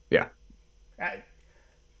 Yeah. I,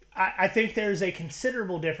 I think there's a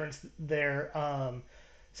considerable difference there.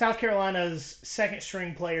 South Carolina's second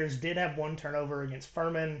string players did have one turnover against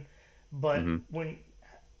Furman, but Hmm. when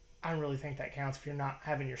I don't really think that counts if you're not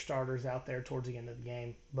having your starters out there towards the end of the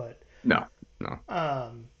game. But No, no.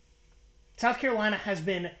 um, South Carolina has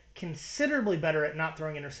been considerably better at not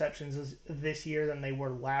throwing interceptions this year than they were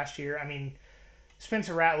last year. I mean,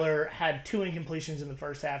 Spencer Rattler had 2 incompletions in the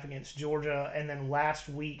first half against Georgia, and then last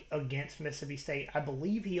week against Mississippi State, I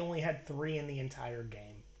believe he only had 3 in the entire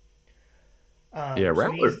game. Yeah,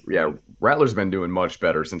 So he's Rattler's been doing much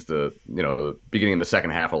better since the beginning of the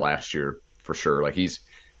second half of last year for sure. Like he's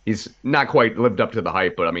not quite lived up to the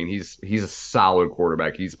hype, but I mean he's a solid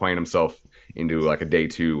quarterback. He's playing himself into like a day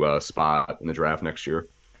two spot in the draft next year.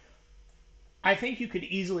 I think you could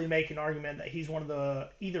easily make an argument that he's one of the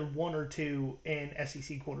either one or two in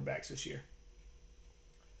SEC quarterbacks this year.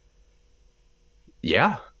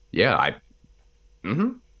 Yeah, yeah, hmm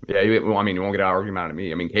yeah. Well, I mean, you won't get an argument out of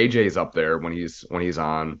me. I mean, KJ's up there when he's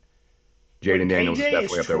on. When Jaden Daniels is KJ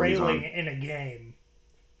is definitely up there when he's trailing on. in a game,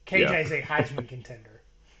 Yeah. KJ is a Heisman contender.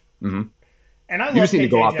 Hmm. And I You just love need to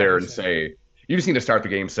go KJ out there and Jefferson. say you just need to start the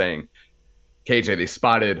game saying KJ, they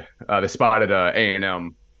spotted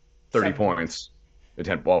A&M 30 7 points.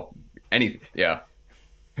 points. Well, yeah,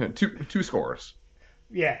 two scores.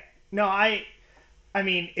 Yeah. No, I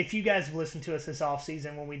mean, if you guys have listened to us this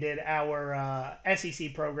offseason when we did our SEC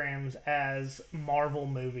programs as Marvel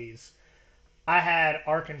movies, I had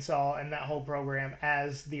Arkansas and that whole program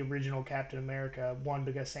as the original Captain America. One,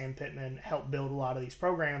 because Sam Pittman helped build a lot of these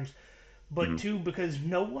programs, but Hmm. two, because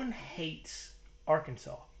no one hates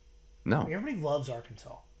Arkansas. No. Everybody loves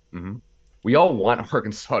Arkansas. Hmm. We all want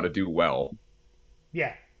Arkansas to do well.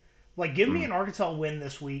 Yeah. Like, give me Hmm. an Arkansas win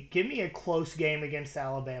this week. Give me a close game against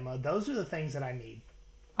Alabama. Those are the things that I need.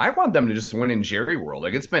 I want them to just win in Jerry World.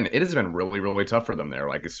 Like it has been really really tough for them there.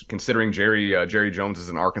 Like it's considering Jerry Jones is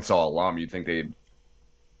an Arkansas alum, you'd think they'd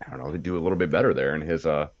I don't know they'd do a little bit better there in his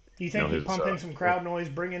Do you you know think he'd his pump in some crowd noise,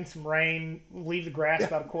 bring in some rain, leave the grass yeah.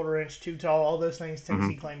 about a quarter inch too tall, all those things Hmm.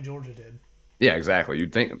 Tennessee claimed Georgia did? Yeah, exactly.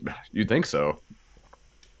 You'd think so.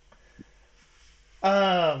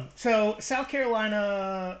 So South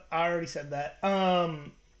Carolina, I already said that.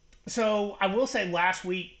 So I will say last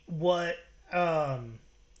week what um,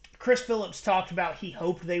 Chris Phillips talked about he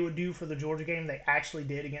hoped they would do for the Georgia game, they actually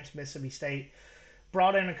did against Mississippi State.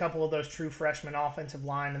 Brought in a couple of those true freshman offensive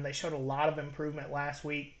line, and they showed a lot of improvement last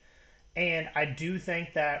week. And I do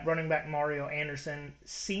think that running back Mario Anderson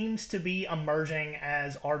seems to be emerging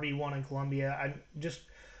as RB1 in Columbia. I just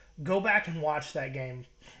go back and watch that game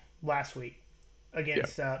last week Yeah.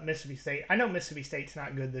 against Mississippi State. I know Mississippi State's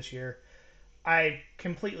not good this year. I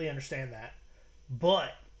completely understand that.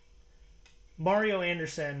 But Mario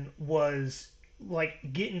Anderson was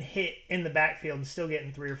like getting hit in the backfield and still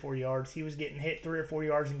getting 3 or 4 yards. He was getting hit 3 or 4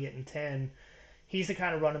 yards and getting 10. He's the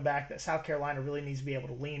kind of running back that South Carolina really needs to be able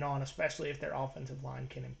to lean on, especially if their offensive line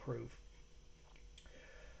can improve.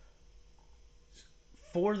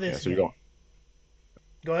 For Yeah, this so you're going. game,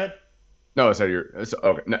 go ahead. No, so you're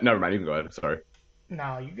okay. Never mind. You can go ahead. Sorry.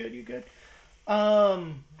 No, you good. You good.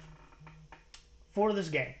 Um, for this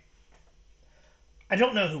game, I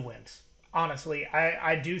don't know who wins. Honestly,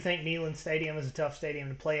 I do think Neyland Stadium is a tough stadium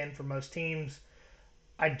to play in for most teams.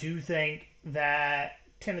 I do think that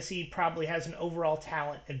Tennessee probably has an overall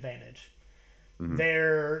talent advantage. Hmm.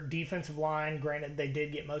 Their defensive line, granted, they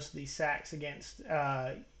did get most of these sacks against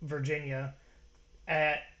Virginia.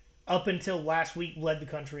 At up until last week, led the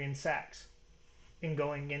country in sacks in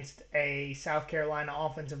going against a South Carolina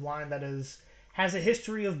offensive line that has a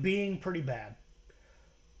history of being pretty bad.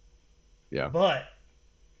 Yeah. But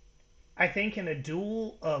I think in a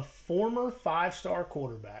duel of former five-star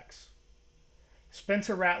quarterbacks,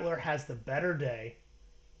 Spencer Rattler has the better day,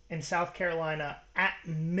 and South Carolina, at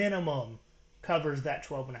minimum, covers that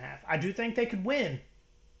 12 and a half. I do think they could win,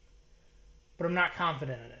 but I'm not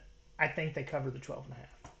confident in it. I think they cover the 12 and a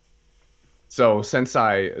half. So since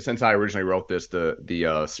I originally wrote this,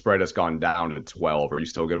 the spread has gone down to 12. Are you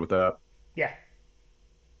still good with that? Yeah,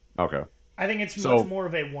 Okay. I think it's much So more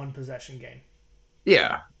of a one possession game.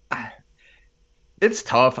 yeah, it's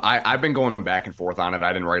tough. I've been going back and forth on it.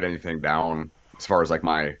 I didn't write anything down as far as like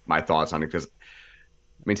my thoughts on it because I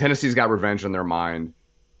mean Tennessee's got revenge in their mind.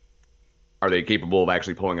 Are they capable of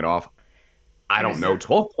actually pulling it off? I It don't is know. their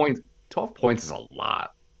 12 points is a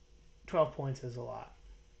lot, 12 points is a lot.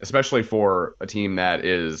 especially for a team that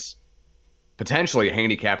is potentially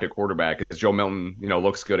handicapped at quarterback. Because Joe Milton,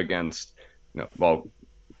 looks good against, well,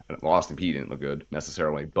 Austin Peay didn't look good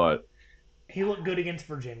necessarily, but He looked good against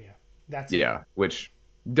Virginia. That's it. yeah, which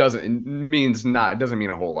doesn't mean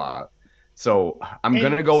a whole lot. So I'm And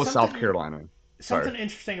gonna go with South Carolina. Sorry. something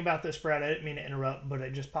interesting about this spread, I didn't mean to interrupt, but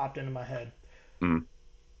it just popped into my head. Mm.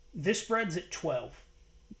 This spread's at 12.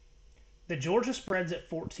 The Georgia spread's at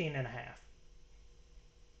 14 and a half.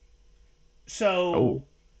 Oh, So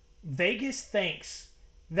Vegas thinks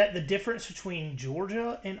that the difference between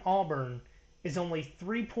Georgia and Auburn is only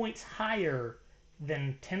 3 points higher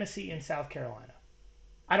than Tennessee and South Carolina.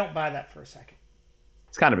 I don't buy that for a second.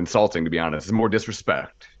 it's kind of insulting to be honest. It's more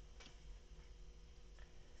disrespect.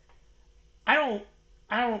 I don't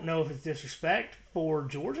I don't know if it's disrespect for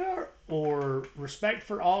Georgia or respect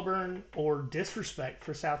for Auburn or disrespect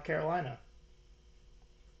for South Carolina.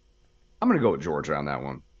 I'm gonna go with Georgia on that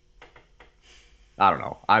one. I don't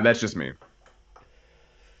know. That's just me.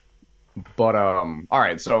 But all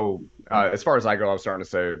right. So as far as I go, I was starting to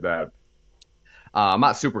say that I'm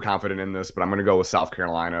not super confident in this, but I'm gonna go with South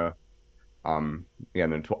Carolina. Again,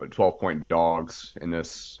 the 12-point dogs in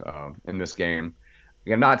this game.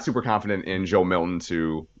 Again, not super confident in Joe Milton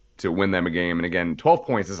to win them a game. And again, 12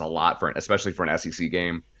 points is a lot especially for an SEC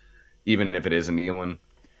game, even if it is in Neyland.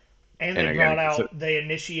 And And they again, brought out they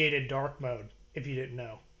initiated dark mode, if you didn't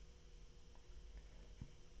know.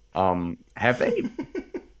 have they?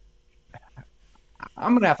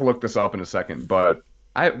 I'm gonna have to look this up in a second, but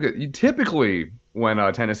typically when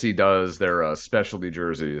Tennessee does their specialty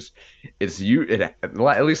jerseys, at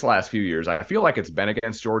least the last few years. I feel like it's been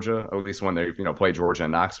against Georgia, at least when they play Georgia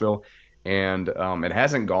and Knoxville, and it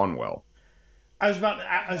hasn't gone well. I was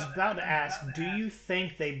about to ask, do you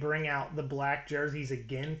think they bring out the black jerseys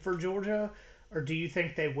again for Georgia, or do you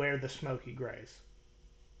think they wear the smoky grays?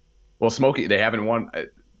 Well, Smoky, they haven't won.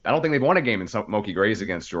 I don't think they've won a game in Smoky Grays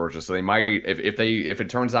against Georgia, so they might if it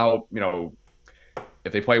turns out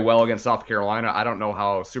if they play well against South Carolina. I don't know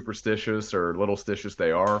how superstitious or little stitious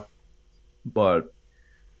they are, but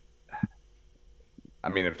I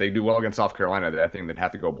mean, if they do well against South Carolina, I think they'd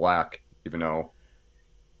have to go black, even though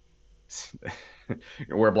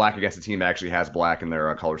wear black against a team that actually has black in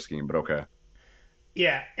their color scheme. But okay,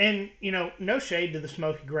 Yeah, and no shade to the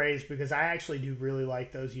smoky grays because I actually do really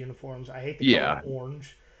like those uniforms. I hate the color yeah,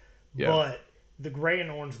 orange, yeah, but the gray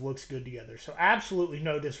and orange looks good together. So absolutely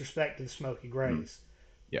no disrespect to the smoky mhm, grays,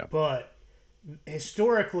 yeah, but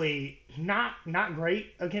historically not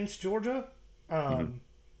great against Georgia. hmm Um,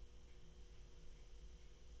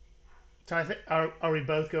 so I think are we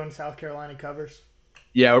both going South Carolina covers?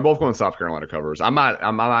 yeah. We're both going South Carolina covers. I'm not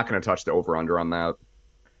going to touch the over under on that.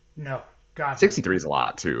 No, God no. 63 is a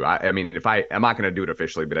lot too. I mean, I'm not going to do it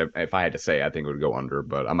officially, but if I had to say, I think it would go under.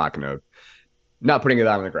 But I'm not going to not putting it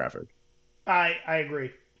out in the graphic. I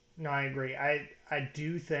agree. No, I agree. I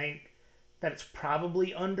do think that it's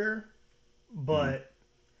probably under, Hmm. but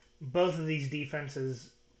both of these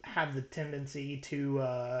defenses have the tendency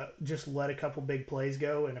to just let a couple big plays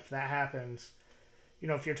go, and if that happens,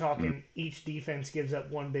 if you're Mm, talking each defense gives up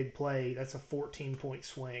one big play, that's a 14-point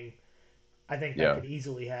swing. I think that yeah. could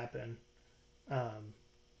easily happen. Um,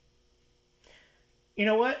 you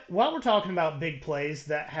know what? While we're talking about big plays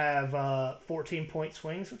that have 14-point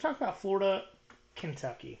swings, we'll talk about Florida,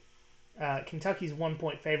 Kentucky. Kentucky's 1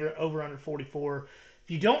 point favorite, over under 44.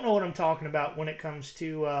 If you don't know what I'm talking about when it comes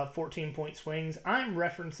to 14-point swings, I'm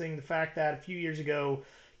referencing the fact that a few years ago,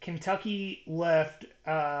 Kentucky left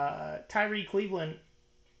Tyree Cleveland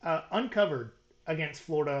uncovered against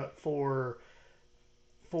Florida for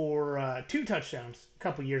 2 touchdowns a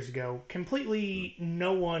couple years ago. Mm. Completely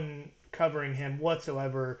no one covering him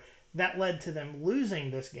whatsoever. That led to them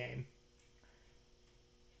losing this game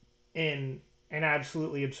in an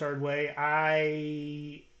absolutely absurd way.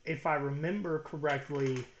 If I remember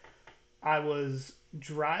correctly, I was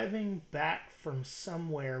driving back from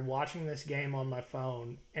somewhere watching this game on my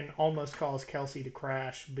phone and almost caused Kelsey to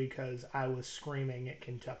crash because I was screaming at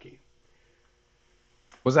Kentucky.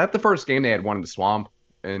 Was that the first game they had won in the swamp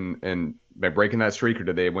and by breaking that streak, or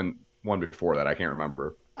did they win one before that? I can't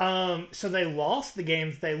remember. So they lost the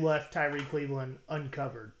games they left Tyree Cleveland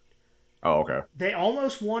uncovered. Oh, okay. They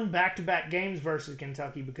almost won back-to-back games versus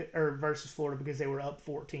Kentucky or versus Florida because they were up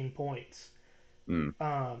 14 points. Mm,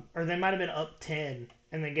 Or they might have been up 10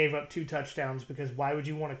 and then gave up 2 touchdowns because why would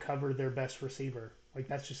you want to cover their best receiver? Like,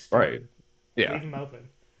 that's just right. stupid. Yeah. Leave him open.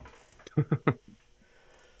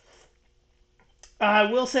 I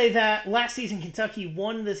will say that last season Kentucky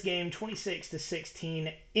won this game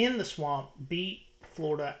 26-16 in the swamp, beat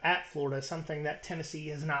Florida at Florida, something that Tennessee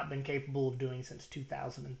has not been capable of doing since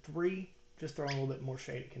 2003. Just throwing a little bit more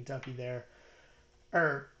shade at Kentucky there,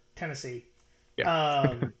 or Tennessee. Yeah.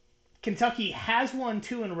 Um, Kentucky has won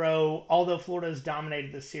 2 in a row, although Florida has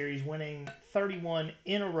dominated the series, winning 31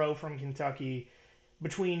 in a row from Kentucky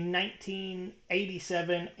between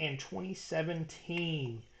 1987 and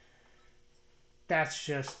 2017. That's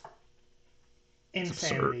just It's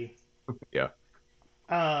absurd. insanity. Yeah.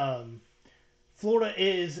 Um, Florida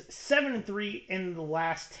is 7-3 in the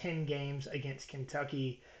last 10 games against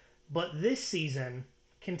Kentucky, but this season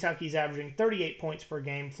Kentucky's averaging 38 points per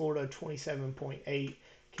game, Florida 27.8.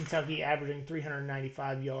 Kentucky averaging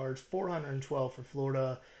 395 yards, 412 for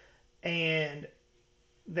Florida, and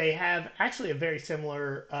they have actually a very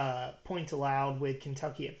similar points allowed with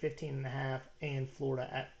Kentucky at 15.5 and Florida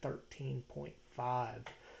at 13.5.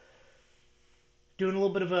 Doing a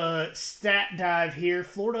little bit of a stat dive here.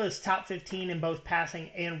 Florida is top 15 in both passing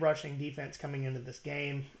and rushing defense coming into this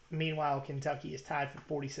game. Meanwhile, Kentucky is tied for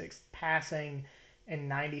 46th passing and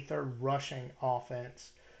 93rd rushing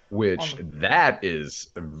offense. On Which the that is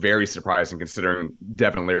very surprising considering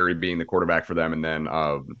Devin Leary being the quarterback for them and then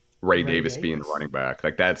Ray Ray Davis being the Davis. running back.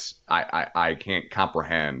 Like that's I can't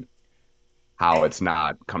comprehend how it's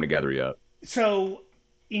not come together yet. So,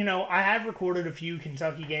 I have recorded a few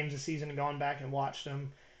Kentucky games this season and gone back and watched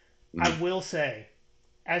them. I Mhm, will say,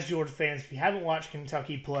 as Georgia fans, if you haven't watched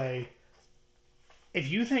Kentucky play, if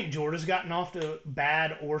you think Georgia's gotten off to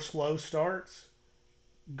bad or slow starts,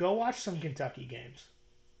 go watch some Kentucky games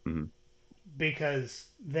mhm. because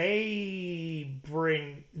they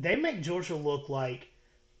make Georgia look like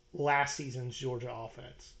last season's Georgia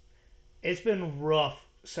offense. It's been rough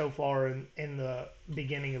so far in the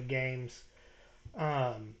beginning of games.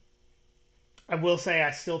 Um, I will say I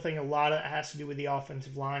still think a lot of it has to do with the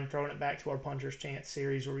offensive line. Throwing it back to our Puncher's Chance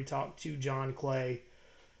series where we talked to John Clay.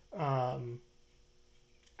 Um,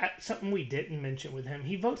 something we didn't mention with him,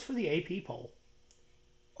 he votes for the AP poll.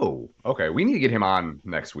 Oh, okay. We need to get him on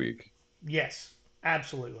next week. Yes,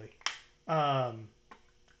 absolutely. Um,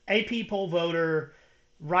 AP poll voter,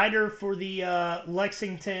 writer for the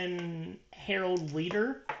Lexington Herald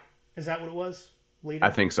Leader. Is that what it was? I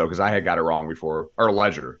Leader? think so because I had got it wrong before. Or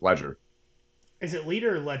Ledger Is it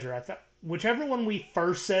Leader or Ledger? I thought whichever one we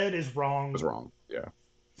first said is was wrong. wrong. Yeah.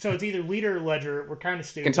 So it's either Leader or Ledger. We're kind of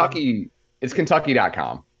stupid. Kentucky, it's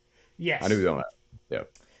Kentucky.com. I knew Yes. we know that. Yeah.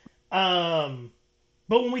 Um,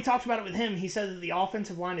 but when we talked about it with him, he said that the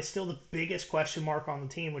offensive line is still the biggest question mark on the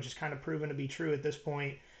team, which is kind of proven to be true at this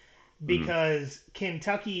point Hmm. because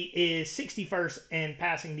Kentucky is 61st in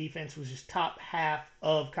passing defense, which is top half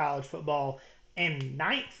of college football, and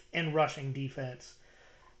ninth in rushing defense.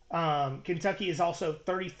 Kentucky is also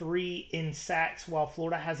 33 in sacks, while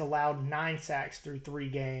Florida has allowed 9 sacks through 3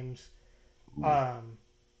 games. Um,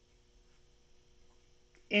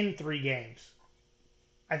 in 3 games.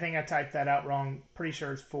 I think I typed that out wrong. Pretty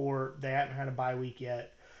sure it's 4. They haven't had a bye week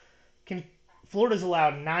yet. Can, Florida's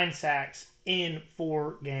allowed 9 sacks in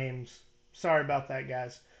 4 games. Sorry about that,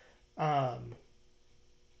 guys. Um,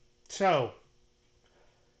 So,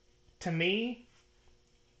 to me,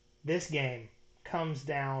 this game comes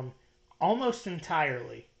down almost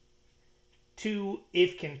entirely to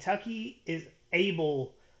if Kentucky is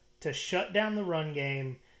able to shut down the run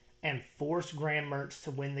game and force Graham Mertz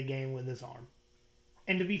to win the game with his arm.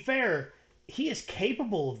 And to be fair, he is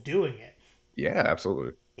capable of doing it. Yeah,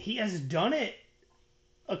 absolutely. He has done it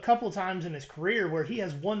a couple times in his career where he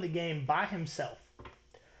has won the game by himself.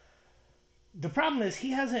 The problem is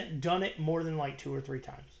he hasn't done it more than like two or three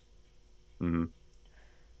times. Hmm.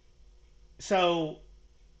 So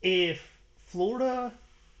if Florida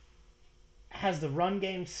has the run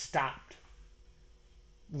game stopped,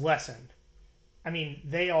 lessened, I mean,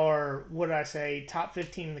 they are, what did I say, top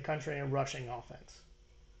 15 in the country in rushing offense.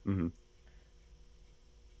 Hmm.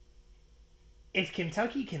 If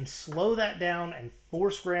Kentucky can slow that down and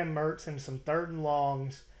force Graham Mertz into some third and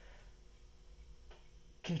longs,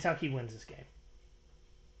 Kentucky wins this game.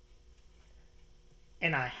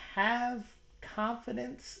 And I have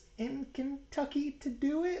confidence in Kentucky to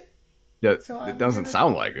do it. Yeah, So it I'm doesn't gonna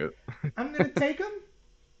sound like it. I'm gonna take them.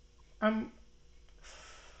 I'm.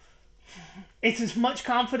 It's as much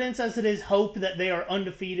confidence as it is hope that they are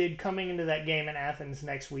undefeated coming into that game in Athens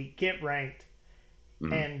next week, get ranked,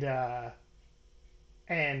 Hmm. and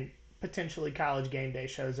and potentially College Game Day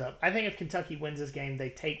shows up. I think if Kentucky wins this game, they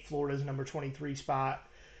take Florida's number 23 spot.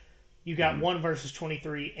 You got Hmm. 1 versus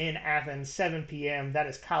 23 in Athens, 7 p.m. That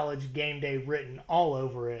is College Game Day written all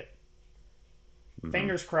over it. Hmm.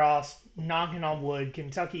 Fingers crossed, knocking on wood,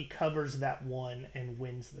 Kentucky covers that one and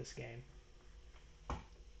wins this game.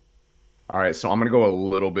 All right, so I'm gonna go a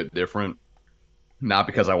little bit different. Not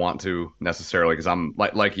because I want to necessarily, because I'm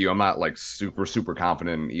like you, I'm not like super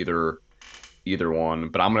confident in either one,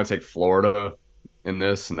 but I'm gonna take Florida in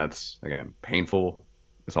this, and that's again painful.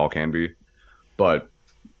 This all can be, but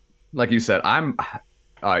like you said, I'm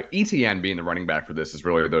ETN being the running back for this is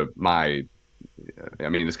really the my. I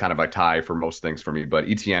mean, it's kind of a tie for most things for me, but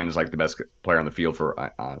ETN is like the best player on the field for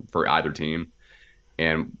either team,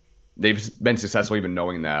 and they've been successful even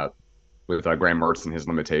knowing that with Graham Mertz and his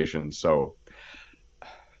limitations. So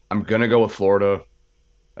I'm gonna go with Florida.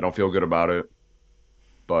 I don't feel good about it,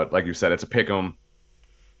 but like you said, it's a pick 'em.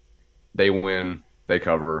 They win, they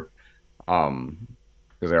cover, um,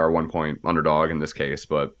 because they are 1 point underdog in this case.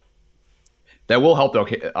 But that will help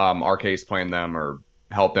our case playing them or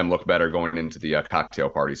help them look better going into the cocktail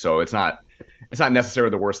party. So it's not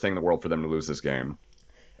necessarily the worst thing in the world for them to lose this game.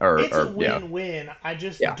 It's a Or yeah, win-win. I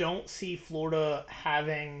just yeah, don't see Florida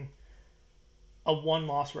having a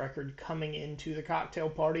one-loss record coming into the cocktail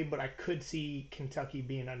party, but I could see Kentucky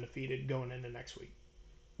being undefeated going into next week.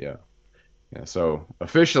 yeah, yeah. So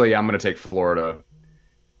officially, I'm going to take Florida.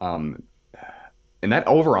 Um, and that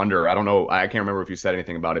over under, I don't know, I can't remember if you said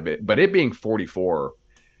anything about it, but it being 44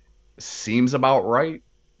 seems about right.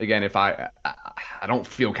 Again, if I don't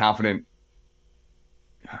feel confident,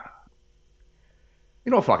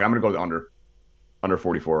 fuck it, I'm gonna go the under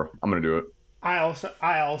 44. I'm gonna do it. I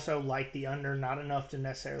also like the under, not enough to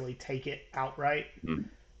necessarily take it outright, Mm.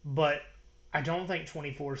 but I don't think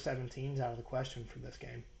 24-17 is out of the question for this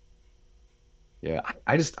game. Yeah,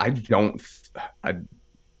 I just I don't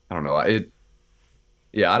know.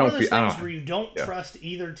 Yeah, It's I one don't of those feel I things where don't you don't yeah. trust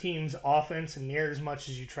either team's offense near as much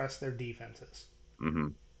as you trust their defenses. Hmm.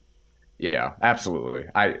 Yeah, absolutely.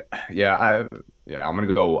 Yeah, I yeah, I'm gonna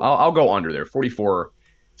go I'll go under there. 44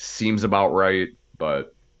 seems about right,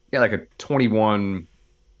 but yeah, like a 21-17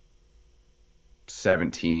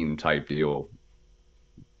 type deal.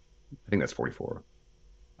 I think that's 44.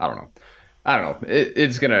 I don't know. I don't know. I think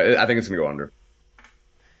it's gonna go under.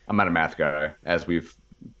 I'm not a math guy, as we've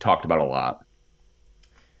talked about a lot.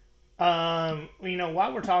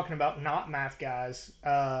 While we're talking about not math guys,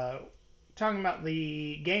 talking about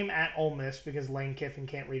the game at Ole Miss because Lane Kiffin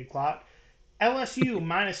can't read a clock. LSU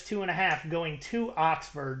 -2.5 going to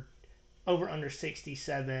Oxford over under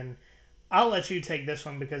 67. I'll let you take this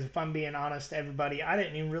one because if I'm being honest, everybody, I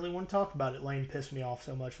didn't even really want to talk about it. Lane pissed me off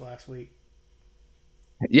so much last week.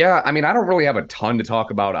 Yeah, I mean, I don't really have a ton to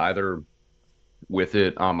talk about either with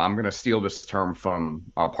it. I'm gonna steal this term from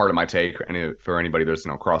part of my take, for anybody there's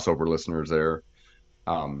crossover listeners there.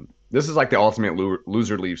 This is like the ultimate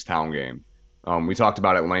loser leaves town game. We talked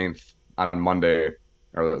about at length on Monday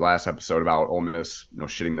or the last episode about Ole Miss,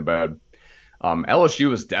 shitting the bed.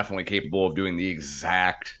 LSU is definitely capable of doing the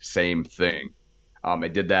exact same thing. They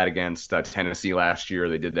did that against Tennessee last year.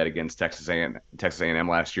 They did that against Texas A&M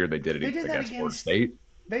last year. They did They it did that against Florida against State.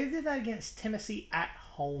 they did that against Tennessee at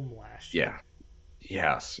home last year. Yeah,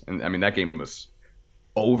 yes, and I mean that game was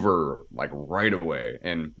over like right away.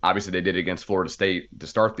 And obviously they did it against Florida State to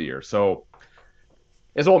start the year. So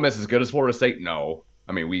Is Ole Miss as good as Florida State? No.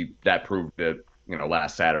 I mean, we that proved it,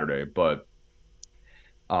 last Saturday. But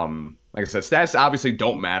like I said, stats obviously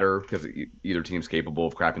don't matter because either team's capable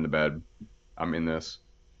of crapping the bed. I'm in this.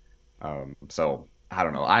 So I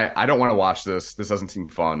don't know. I don't want to watch this. This doesn't seem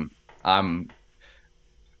fun. Um,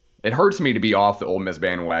 it hurts me to be off the Ole Miss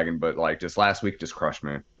bandwagon, but like just last week just crushed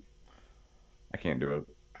me. I can't do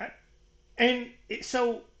it.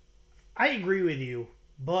 So I agree with you,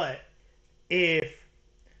 but if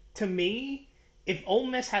to me, if Ole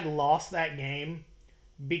Miss had lost that game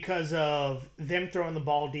because of them throwing the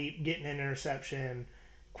ball deep, getting an interception,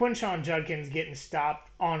 Quinshawn Judkins getting stopped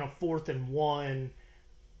on a 4th and 1,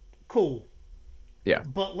 cool. Yeah.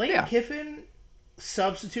 But Lane Yeah. Kiffin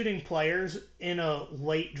substituting players in a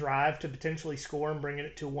late drive to potentially score and bringing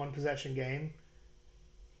it to a one possession game,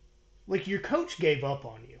 like your coach gave up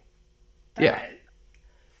on you. Yeah. That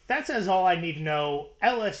that says all I need to know.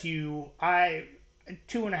 LSU, I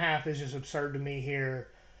 2.5 is just absurd to me here.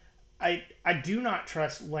 I do not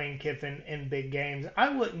trust Lane Kiffin in big games. I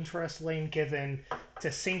wouldn't trust Lane Kiffin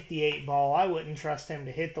to sink the 8 ball. I wouldn't trust him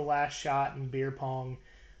to hit the last shot in beer pong.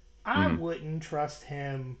 I Hmm. wouldn't trust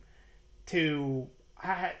him to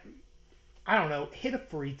I I don't know, hit a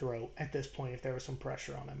free throw at this point if there was some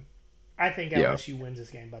pressure on him. I think Yeah. LSU wins this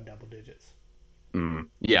game by double digits.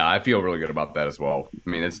 Yeah, I feel really good about that as well. I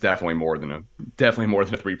mean, it's definitely more than a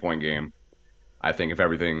 3-point game. I think if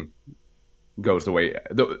everything goes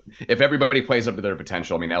if everybody plays up to their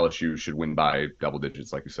potential, I mean, LSU should win by double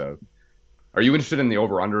digits, like you said. Are you interested in the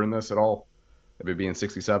over under in this at all? If it being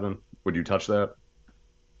 67, would you touch that?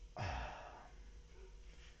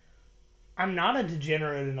 I'm not a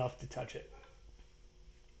degenerate enough to touch it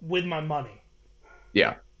with my money.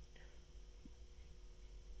 Yeah,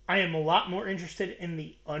 I am a lot more interested in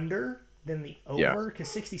the under than the yeah. over because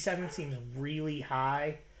 67 seems really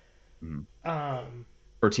high. Mhm. Um,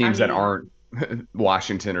 For I teams that mean, aren't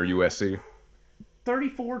Washington or USC.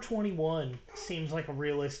 34-21 seems like a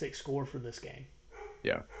realistic score for this game.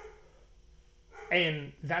 Yeah,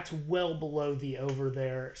 And that's well below the over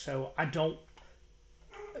there. So I don't,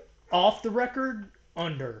 off the record,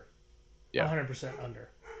 under. yeah. 100% under.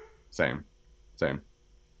 Same, same.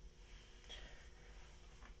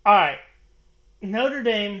 All right. Notre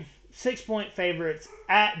Dame, 6-point favorites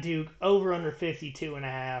at Duke, over under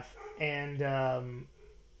 52.5. And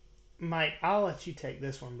Mike, I'll let you take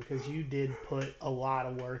this one because you did put a lot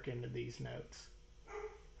of work into these notes.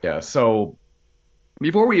 Yeah. So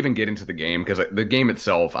before we even get into the game, because the game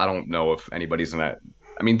itself, I don't know if anybody's in that.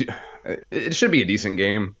 I mean, it should be a decent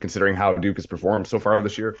game considering how Duke has performed so far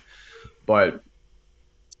this year. But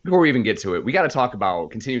before we even get to it, we got to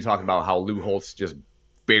continue talking about how Lou Holtz just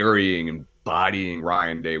burying and bodying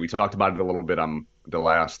Ryan Day. We talked about it a little bit on the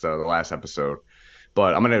last episode,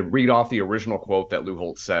 but I'm gonna read off the original quote that Lou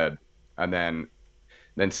Holtz said, and then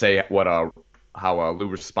say what how Lou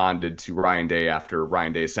responded to Ryan Day after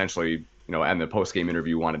Ryan Day essentially, and the post game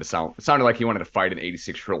interview it sounded like he wanted to fight an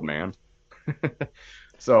 86-year-old man.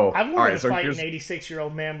 So, I've all wanted right, to so fight an here's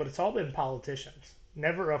 86-year-old man, but it's all been politicians,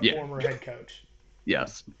 never a yeah, former head coach.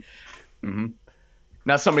 yes. Hmm.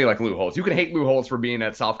 Not somebody like Lou Holtz. You can hate Lou Holtz for being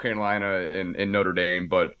at South Carolina and Notre Dame,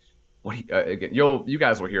 but again, you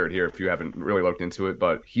guys will hear it here if you haven't really looked into it.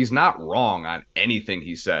 But he's not wrong on anything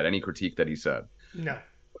he said, any critique that he said. No.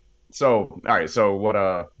 So, all right. So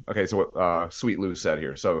what Sweet Lou said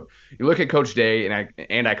here. So you look at Coach Day,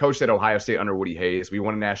 and I coached at Ohio State under Woody Hayes. We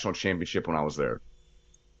won a national championship when I was there.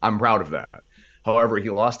 I'm proud of that. However, he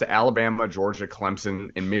lost to Alabama, Georgia, Clemson,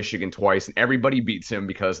 and Michigan twice, and everybody beats him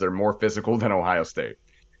because they're more physical than Ohio State.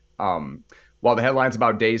 Um, while the headlines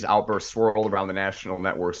about Day's outbursts swirled around the national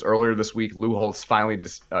networks earlier this week, Lou Holtz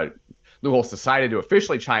decided to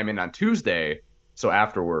officially chime in on Tuesday. So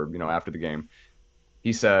afterward, after the game,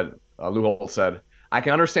 Lou Holtz said, "I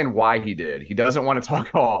can understand why he did. He doesn't want to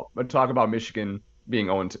talk about Michigan being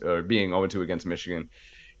 0-2 against Michigan.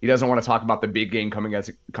 He doesn't want to talk about the big game coming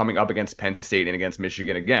up against Penn State and against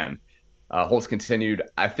Michigan again." Holtz continued,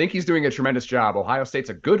 "I think he's doing a tremendous job. Ohio State's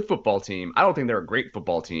a good football team. I don't think they're a great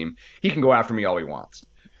football team. He can go after me all he wants."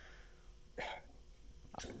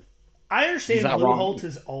 I He's understand not Lou wrong. Holtz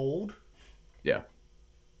is old, Yeah.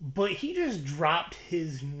 but he just dropped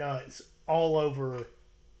his nuts all over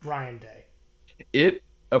Ryan Day. It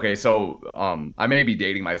okay, so I may be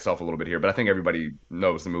dating myself a little bit here, but I think everybody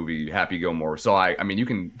knows the movie Happy Gilmore. So I mean you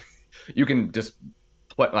can just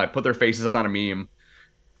put their faces on a meme.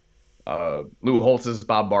 Lou Holtz's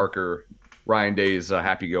Bob Barker, Ryan Day's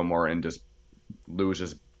Happy Gilmore, and just Lou is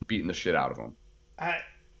just beating the shit out of him. I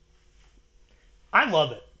I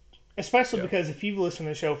love it, especially Yeah. because if you've listened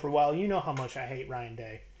to the show for a while, you know how much I hate Ryan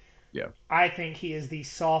Day. Yeah, I think he is the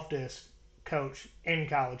softest coach in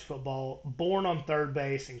college football, born on third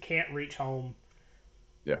base and can't reach home.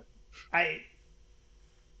 yeah. I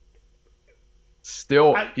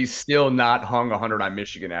Still, I he's still not hung 100 on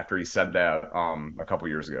Michigan after he said that a couple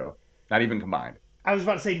years ago. Not even combined. I was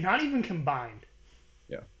about to say not even combined.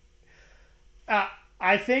 Yeah. Uh,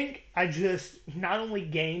 I think I just not only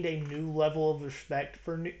gained a new level of respect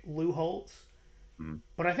for Lou Holtz, Mhm.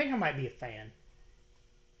 but I think I might be a fan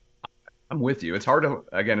I'm with you. It's hard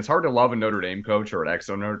to love a Notre Dame coach or an ex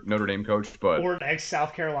Notre Dame coach, but or an ex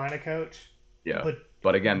South Carolina coach. yeah. But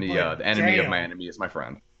But again, but the enemy of my damn, enemy is my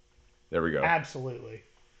friend. There we go. absolutely.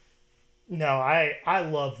 No, I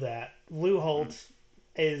love that. Lou Mhm. Holtz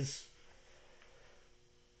is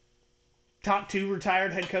top two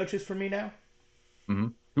retired head coaches for me now.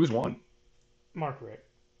 Who's won? Mark Rick.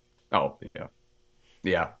 Oh, yeah.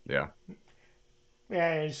 Yeah, yeah.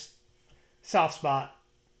 Yeah, it's soft spot.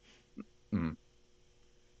 Mhm.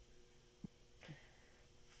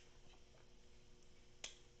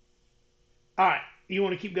 All right, you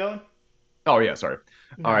want to keep going? Oh yeah, sorry.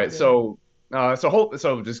 All No, right, go ahead.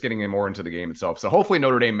 so just getting in more into the game itself. So hopefully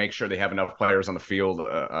Notre Dame makes sure they have enough players on the field.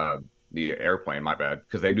 The airplane, my bad,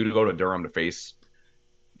 because they do go to Durham to face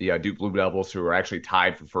the Duke Blue Devils, who are actually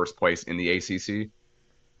tied for first place in the ACC.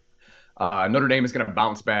 Notre Dame is going to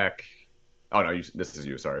bounce back. Oh no, this is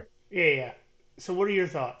you. Sorry. Yeah, yeah. So, what are your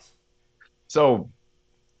thoughts? So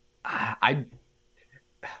I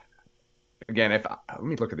again, if let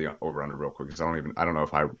me look at the over under real quick because I don't know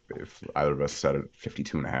if either of us said it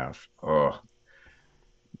 52 and a half. Oh,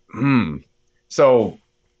 hmm. So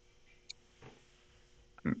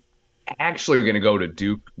I'm actually going to go to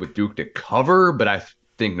Duke with Duke to cover, but I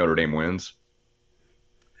think Notre Dame wins.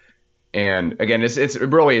 And again, it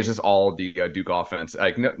really is just all the Duke offense.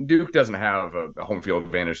 Like no, Duke doesn't have a home field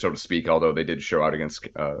advantage, so to speak, although they did show out against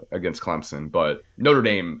Clemson. But Notre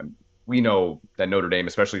Dame, we know that Notre Dame,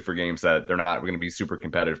 especially for games that they're not going to be super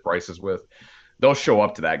competitive prices with, they'll show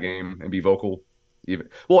up to that game and be vocal. Even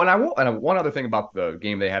well, and I will. And one other thing about the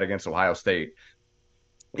game they had against Ohio State,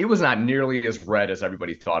 it was not nearly as red as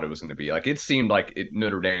everybody thought it was going to be. Like it seemed like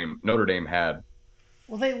Notre Dame had.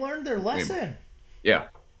 Well, they learned their I mean, lesson. yeah,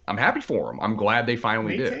 I'm happy for them. I'm glad they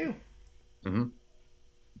finally Me did. too. hmm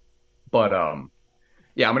But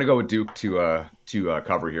yeah, I'm gonna go with Duke to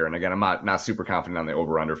cover here. And again, I'm not super confident on the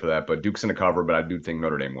over under for that, but Duke's in a cover, but I do think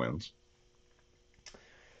Notre Dame wins.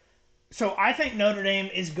 So, I think Notre Dame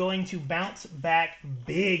is going to bounce back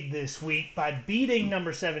big this week by beating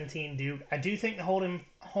number 17 Duke. I do think the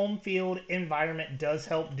home field environment does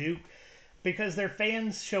help Duke because their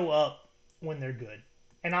fans show up when they're good.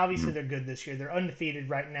 And obviously, Mhm. they're good this year. They're undefeated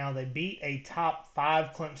right now. They beat a top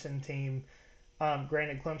five Clemson team.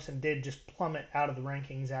 Granted, Clemson did just plummet out of the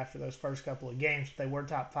rankings after those first couple of games, but they were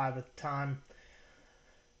top five at the time.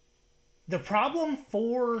 The problem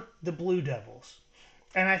for the Blue Devils,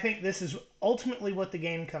 and I think this is ultimately what the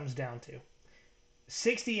game comes down to,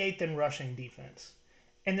 68th in rushing defense.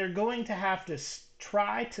 And they're going to have to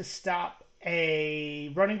try to stop a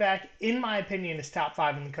running back, in my opinion, is top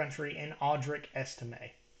five in the country in Audric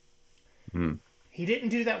Estime. Mhm. He didn't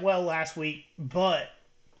do that well last week, but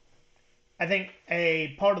I think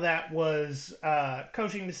a part of that was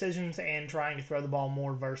coaching decisions and trying to throw the ball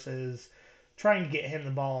more versus trying to get him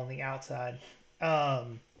the ball on the outside.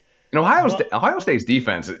 Um, And but Ohio State's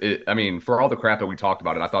defense, I mean, for all the crap that we talked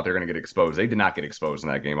about it, I thought they were going to get exposed. They did not get exposed in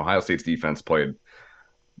that game. Ohio State's defense played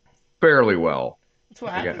fairly well that's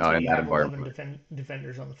what again happens when in you that have 11 environment.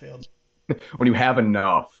 defenders on the field. When you have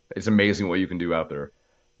enough, it's amazing what you can do out there.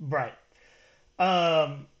 Right.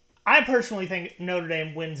 Um, I personally think Notre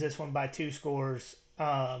Dame wins this one by two scores,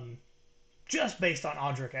 just based on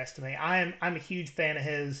Audric Estime. I'm a huge fan of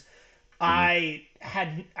his. Mhm.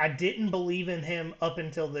 I didn't believe in him up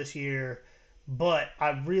until this year, but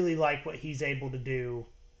I really like what he's able to do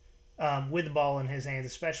with the ball in his hands,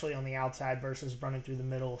 especially on the outside versus running through the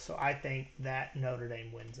middle. So I think that Notre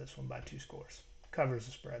Dame wins this one by two scores, covers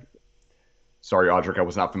the spread. Sorry, Audric, I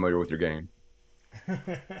was not familiar with your game.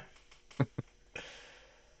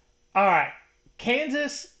 All right,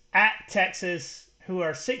 Kansas at Texas, who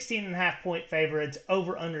are 16.5 point favorites,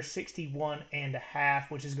 over under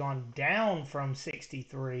 61.5, which has gone down from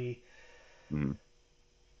 63. Mhm.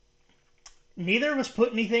 Neither of us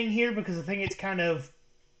put anything here because I think it's kind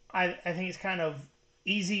of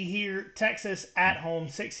easy here. Texas at home,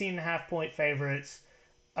 16.5 point favorites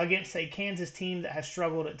against a Kansas team that has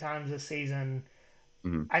struggled at times this season.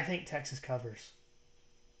 Mhm. I think Texas covers.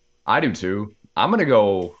 I do too. I'm gonna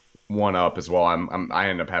go one up as well. I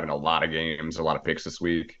end up having a lot of games, a lot of picks this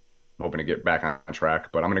week. I'm hoping to get back on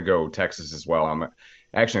track, but I'm gonna go Texas as well.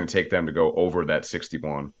 actually going to take them to go over that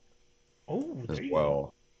 61 Oh, as there you go.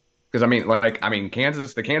 well. Because I mean, the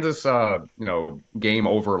Kansas, game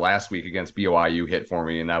over last week against BYU hit for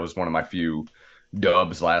me, and that was one of my few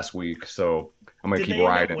dubs last week. So I'm gonna Did keep they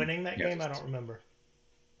end up riding winning that game? I Kansas. don't remember.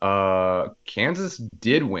 Kansas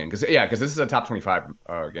did win because this is a top 25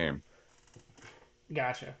 game.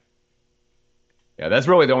 Gotcha. Yeah, that's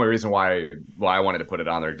really the only reason why I wanted to put it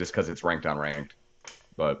on there, just because it's ranked on ranked.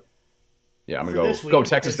 But yeah, I'm For gonna this go week,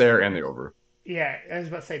 Texas because there and the over. yeah, I was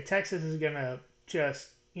about to say Texas is gonna just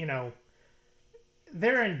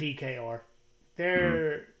they're in DKR.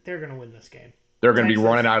 Mhm. They're gonna win this game. They're gonna be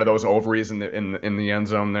running Texas. out of those ovaries in the end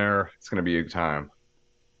zone there. It's gonna be a time.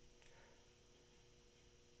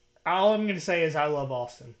 All I'm gonna say is I love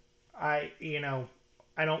Austin. I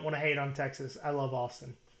don't want to hate on Texas. I love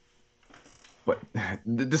Austin. But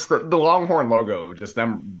this the Longhorn logo, just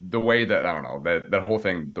them the way that I don't know that whole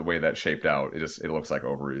thing, the way that shaped out, it looks like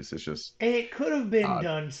ovaries. It's just It could have been odd.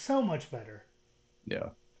 done so much better. Yeah,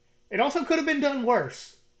 It also could have been done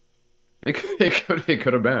worse, it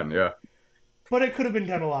could have been. Yeah, but it could have been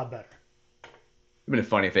done a lot better. it'd been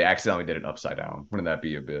funny if they accidentally did it upside down. Wouldn't that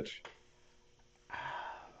be a bitch?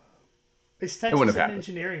 Is It Texas wouldn't have an happened.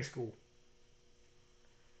 engineering school?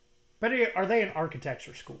 But are they an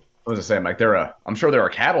architecture school? I was just saying, like I'm sure they're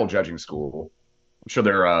a cattle judging school. I'm sure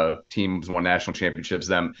their teams won national championships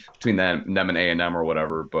between them and A&M or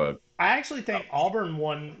whatever. But I actually think Auburn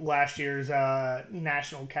won last year's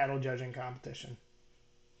national cattle judging competition.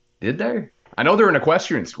 did they? I know they're an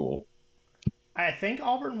equestrian school. I think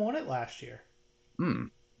Auburn won it last year. Hmm.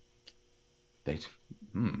 They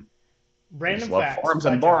hmm. They just Random love facts farms by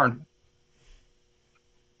and John. barn.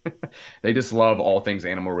 They just love all things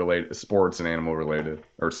animal related, sports and animal related,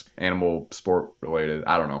 or animal sport related.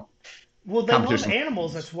 I don't know. Well, they love Competition.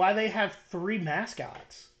 animals. That's why they have three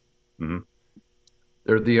mascots. Hmm.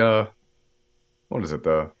 They're the what is it?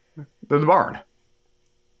 They're the barn.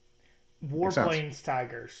 Makes sense. Warplanes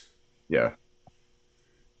Tigers. Yeah.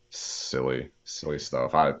 Silly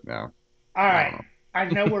stuff. I no, All I right. don't know. I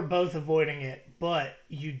know we're both avoiding it, but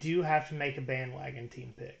you do have to make a bandwagon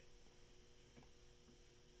team pick.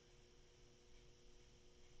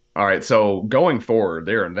 All right, so going forward,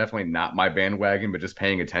 they're definitely not my bandwagon, but just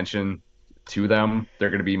paying attention to them, they're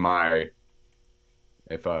going to be my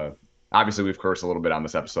if obviously we've cursed a little bit on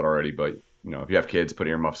this episode already, but if you have kids, put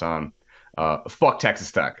earmuffs on. Fuck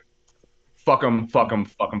Texas Tech. Fuck them, fuck them,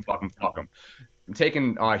 fuck them, fuck them, fuck them. I'm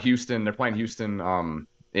taking Houston. They're playing Houston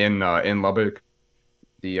in Lubbock.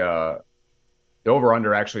 The uh the over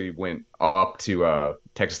under actually went up to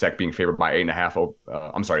Texas Tech being favored by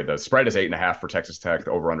 8.5. I'm sorry, the spread is 8.5 for Texas Tech.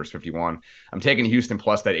 The over under is 51. I'm taking Houston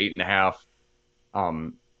plus that 8.5.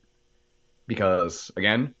 Um, because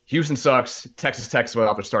again, Houston sucks. Texas Tech's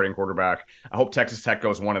without their starting quarterback. I hope Texas Tech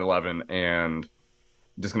goes 1-11 and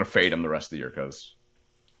just gonna fade them the rest of the year because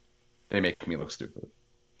they make me look stupid,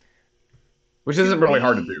 which To isn't really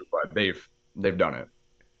hard to do, be but they've done it.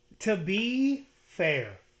 to be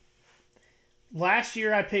fair, last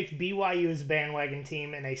year I picked BYU as a bandwagon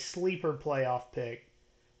team in a sleeper playoff pick.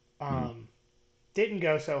 Mm. Um, didn't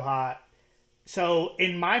go so hot. So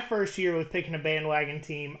in my first year with picking a bandwagon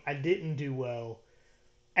team, I didn't do well.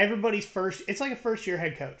 Everybody's first, it's like a first year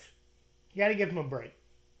head coach. You got to give them a break.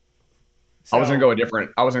 So I was gonna go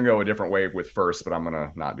a different way with first, but I'm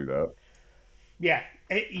gonna not do that. yeah,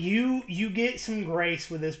 you get some grace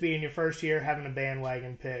with this being your first year having a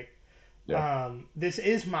bandwagon pick. Yeah, This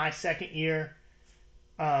is my second year.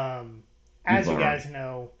 Um, you as you learn. guys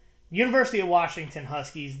know, University of Washington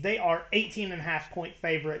Huskies, they are 18.5 point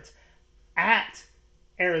favorites at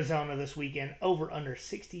Arizona this weekend, over under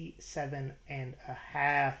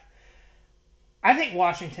 67.5. I think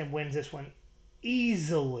Washington wins this one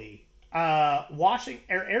easily.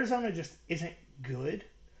 Arizona just isn't good.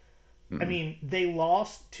 I Mm-mm. mean, they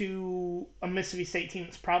lost to a Mississippi State team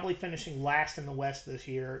that's probably finishing last in the West this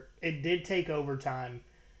year. It did take overtime,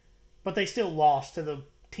 but they still lost to the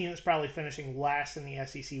team that's probably finishing last in the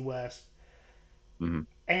SEC West. Mm-hmm.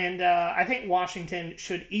 And I think Washington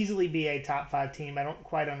should easily be a top five team. I don't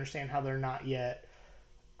quite understand how they're not yet.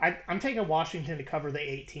 I'm taking Washington to cover the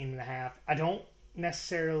 18.5. I don't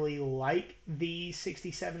necessarily like the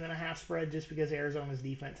 67.5 spread just because Arizona's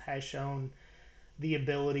defense has shown the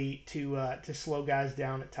ability to slow guys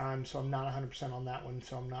down at times. So I'm not 100% on that one.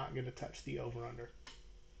 So I'm not going to touch the over under.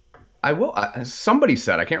 I will. Somebody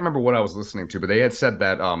said, I can't remember what I was listening to, but they had said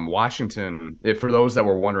that Washington, if for those that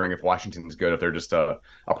were wondering if Washington's good, if they're just a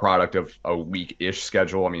product of a weak-ish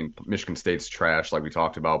schedule. I mean, Michigan State's trash, like we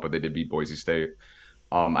talked about, but they did beat Boise State.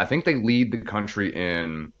 I think they lead the country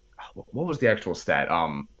in what was the actual stat?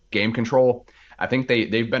 Game control. I think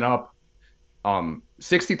they've been up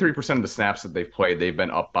 63% of the snaps that they've played, they've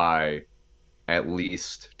been up by at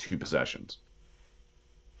least two possessions.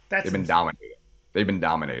 That's They've been insane. dominating. They've been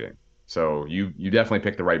dominating. So you definitely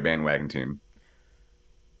picked the right bandwagon team.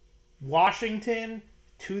 Washington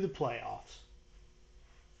to the playoffs.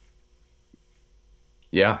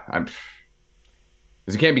 Yeah, I'm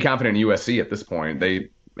because you can't be confident in USC at this point. They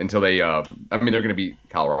until they I mean they're going to beat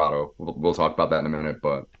Colorado. We'll talk about that in a minute,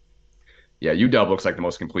 but yeah, UW looks like the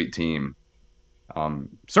most complete team.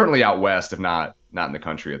 Certainly out west, if not in the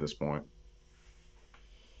country at this point.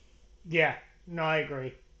 Yeah, no, I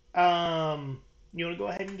agree. You want to go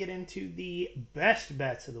ahead and get into the best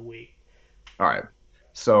bets of the week? All right.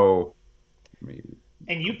 So maybe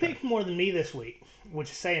And you go back. picked more than me this week,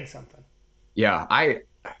 which is saying something. Yeah, I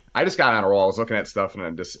just got on a roll. I was looking at stuff and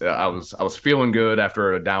I was feeling good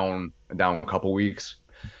after a down couple weeks.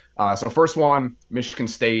 So first one, Michigan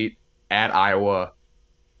State at Iowa.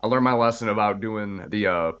 I learned my lesson about doing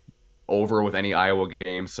the over with any Iowa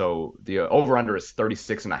game. So the over under is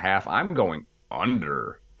 36 and a half. I'm going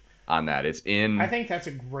under on that. It's I in think that's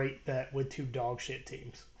a great bet with two dog shit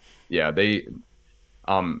teams. yeah, they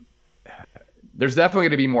um there's definitely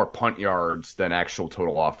going to be more punt yards than actual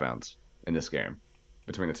total offense in this game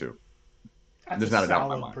between the two. That's a There's not a doubt in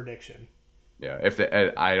my solid mind. prediction. Yeah, if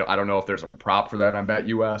I don't know if there's a prop for that on Bet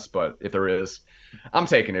US, but if there is, I'm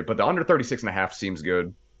taking it. But the under 36 and a half seems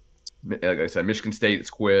good. Like I said, Michigan State's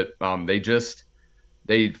quit.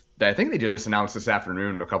 They I think they just announced this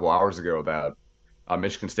afternoon, a couple hours ago, that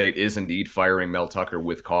Michigan State is indeed firing Mel Tucker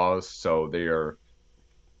with cause. So they are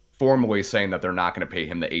formally saying that they're not going to pay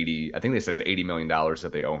him the 80. I think they said $80 million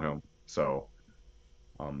that they owe him. So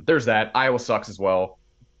there's that. Iowa sucks as well.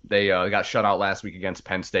 They got shut out last week against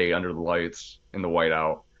Penn State under the lights in the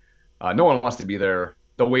whiteout. No one wants to be there.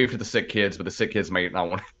 They'll wave to the sick kids, but the sick kids might not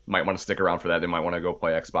want might want to stick around for that. They might want to go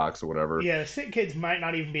play Xbox or whatever. Yeah, the sick kids might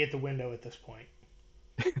not even be at the window at this point.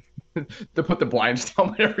 They put the blinds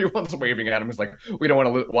down, but everyone's waving at them. It's like we don't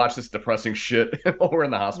want to watch this depressing shit while we're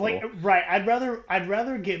in the Like, hospital. right? I'd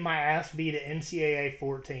rather get my ass beat at NCAA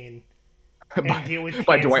 14 and by, deal with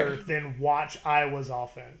by Dwayne, cancer than watch Iowa's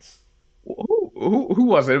offense. who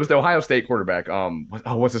was it? It was the Ohio State quarterback.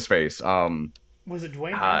 What's his face? Was it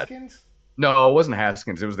Dwayne Uh, Haskins? no, it wasn't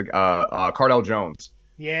Haskins. It was the Cardell Jones.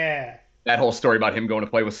 Yeah, That whole story about him going to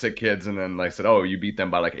play with sick kids, and then like said, "Oh, you beat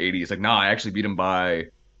them by like 80." He's like, "No, I actually beat him by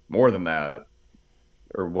more than that,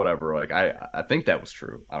 or whatever." Like I think that was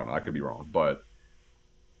true. I don't know. I could be wrong, but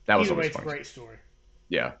that was either way, always it's a funny. great story.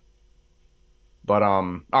 Yeah. But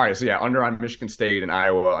all right, so yeah, under on Michigan State and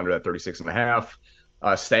Iowa under that 36 and a half.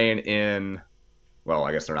 Staying in, well,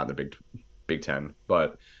 I guess they're not the Big Ten,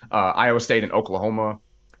 but Iowa State and Oklahoma.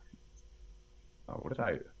 What did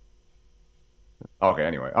I? Okay,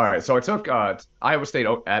 anyway. All right, so I took Iowa State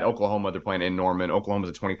at Oklahoma. They're playing in Norman. Oklahoma's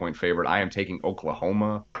a 20-point favorite. I am taking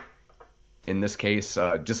Oklahoma in this case,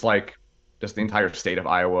 just the entire state of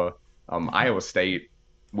Iowa. Iowa State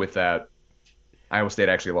with that Iowa State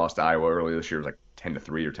actually lost to Iowa earlier this year. It was like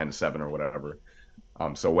 10-3 or 10-7 or whatever.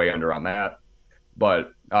 So way under on that.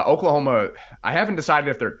 But Oklahoma, I haven't decided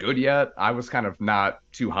if they're good yet. I was kind of not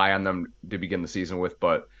too high on them to begin the season with,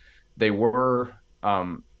 but they were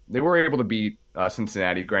they were able to beat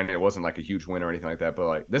Cincinnati. Granted, it wasn't like a huge win or anything like that, but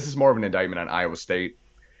like this is more of an indictment on Iowa State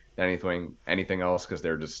than anything else because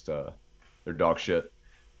they're dog shit.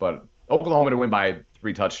 But Oklahoma to win by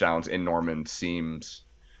 3 touchdowns in Norman seems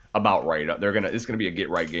about right. It's gonna be a get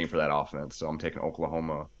right game for that offense. So I'm taking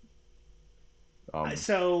Oklahoma. Um,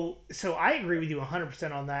 So I agree with you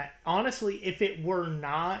 100% on that. Honestly, if it were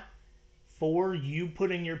not for you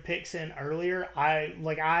putting your picks in earlier, I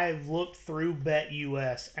looked through Bet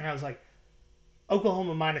US and I was like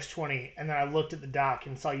Oklahoma minus 20, and then I looked at the doc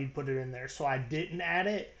and saw you'd put it in there, so I didn't add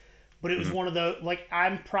it. But it was mhm, one of the like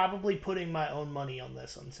I'm probably putting my own money on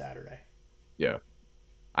this on Saturday. yeah,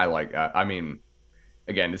 I mean,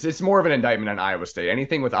 again, it's more of an indictment on Iowa State.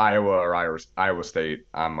 Anything with Iowa or Iowa State,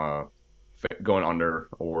 I'm going under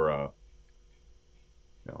or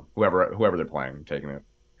whoever they're playing, I'm taking it.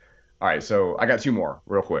 All right, so I got two more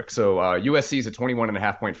real quick. So USC is a 21 and a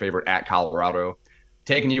half point favorite at Colorado.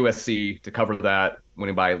 Taking USC to cover that,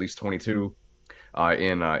 winning by at least 22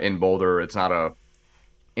 in Boulder. It's not a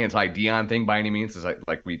anti-Dion thing by any means. It's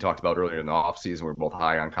like we talked about earlier in the offseason. We're both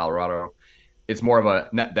high on Colorado. It's more of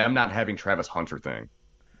them not having Travis Hunter thing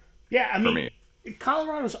Yeah, I for mean, me.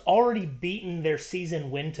 Colorado's already beaten their season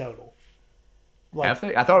win total. Like, Have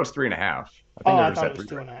they? I thought it was 3.5. I think oh, they're I just thought it at was three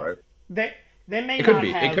two right and a now, half. right? They may It could not be.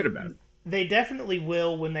 It have. could have been. They definitely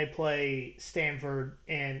will when they play Stanford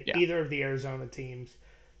and Yeah. either of the Arizona teams.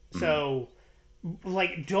 Mhm. So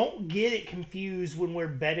like, don't get it confused when we're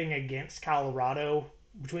betting against Colorado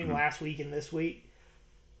between Mhm. last week and this week.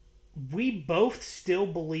 We both still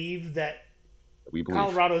believe that We believe.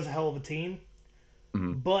 Colorado's a hell of a team,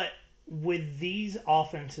 Mhm. but with these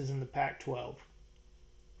offenses in the Pac-12,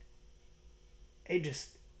 it just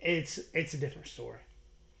it's a different story.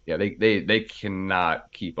 Yeah, they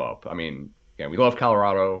cannot keep up. I mean, yeah, we love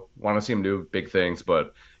Colorado, want to see them do big things,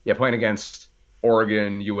 but yeah, playing against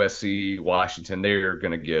Oregon, USC, Washington, they're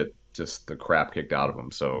gonna get just the crap kicked out of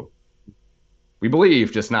them. So we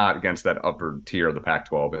believe, just not against that upper tier of the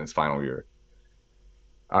Pac-12 in its final year.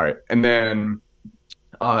 All right, and then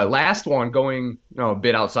last one, going a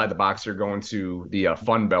bit outside the box here, going to the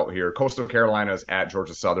Fun Belt here. Coastal Carolina's at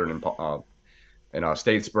Georgia Southern in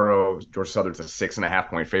Statesboro. Georgia Southern's a 6.5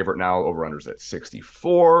 point favorite now. Over unders at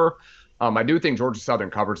 64. I do think Georgia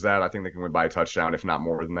Southern covers that. I think they can win by a touchdown, if not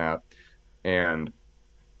more than that. And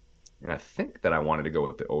I think that I wanted to go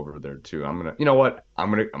with the over there too. You know what? I'm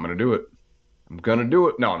gonna do it. I'm gonna do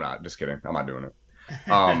it. No, I'm not. Just kidding. I'm not doing it.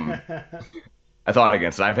 Um, I thought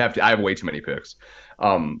against it. I have way too many picks.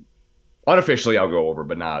 Um, Unofficially, I'll go over,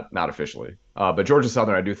 but not officially. But Georgia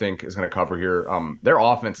Southern, I do think is going to cover here. Their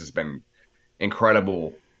offense has been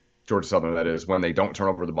incredible. Georgia Southern, that is, when they don't turn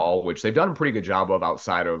over the ball, which they've done a pretty good job of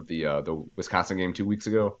outside of the Wisconsin game 2 weeks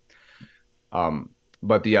ago. Um,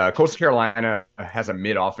 but the Coastal Carolina has a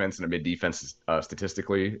mid offense and a mid defense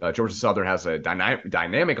statistically. Georgia Southern has a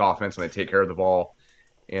dynamic offense when they take care of the ball,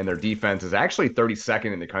 and their defense is actually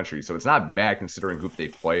 32nd in the country, so it's not bad considering who they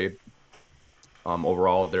played.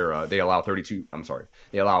 Overall, they allow 32. I'm sorry,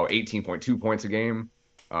 they allow 18.2 points a game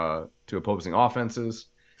to opposing offenses.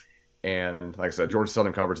 And like I said, Georgia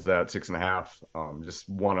Southern covers that 6.5. Just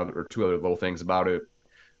one other or two other little things about it.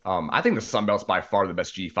 I think the Sun Belt's by far the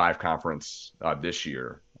best G5 conference this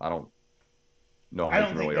year. I don't know how I you don't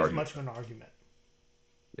can think really there's argue much of that. an argument.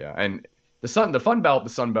 Yeah, and the Fun Belt, the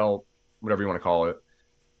Sun Belt, whatever you want to call it,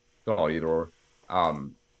 call it either or.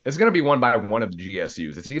 It's going to be won by one of the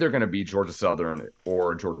GSUs. It's either going to be Georgia Southern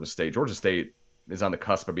or Georgia State. Georgia State is on the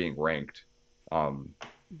cusp of being ranked. Um,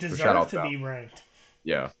 so shout Deserve out to to them. be ranked.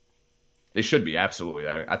 Yeah, they should be absolutely.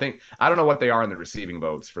 I think I don't know what they are in the receiving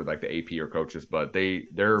votes for like the AP or coaches, but they're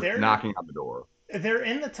They're knocking on the door. they're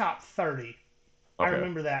in the top 30. I Okay.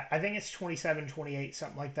 remember that. I think it's 27, 28,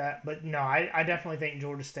 something like that. But no, I definitely think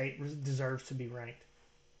Georgia State deserves to be ranked.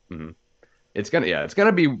 hmm it's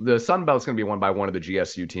gonna be the Sun Belt's gonna be won by one of the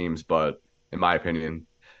GSU teams, but in my opinion,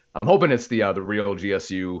 I'm hoping it's the real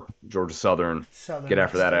GSU, Georgia Southern. Southern, Get not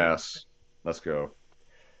after that State. ass. Let's go.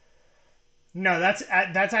 No, that's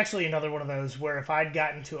actually another one of those where if I'd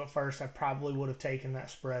gotten to it first, I probably would have taken that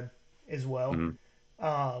spread as well. hmm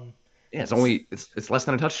Um, Yeah, it's less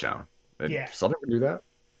than a touchdown. And yeah. Southern can do that.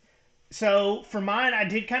 So for mine, I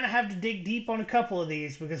did kind of have to dig deep on a couple of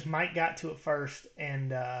these because Mike got to it first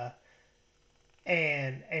and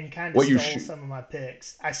kind of What you stole should some of my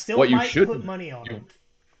picks. I still what you might put should money on you, them.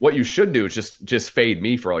 what you should do is just fade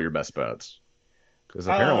me for all your best bets because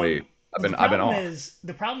apparently I've been off.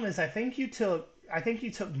 The problem is I think you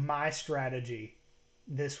took my strategy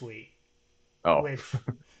this week, Oh, which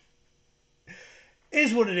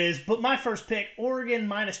is what it is. But my first pick, Oregon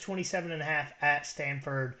minus 27.5 at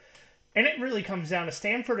Stanford. And it really comes down to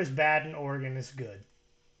Stanford is bad and Oregon is good.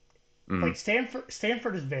 mhm. Like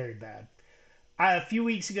Stanford is very bad. A few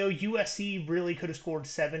weeks ago, USC really could have scored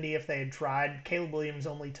 70 if they had tried. Caleb Williams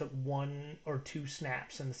only took one or two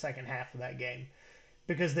snaps in the second half of that game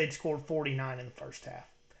because they'd scored 49 in the first half.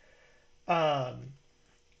 Um,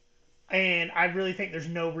 and I really think there's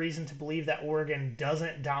no reason to believe that Oregon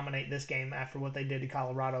doesn't dominate this game after what they did to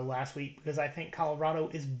Colorado last week because I think Colorado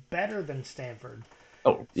is better than Stanford.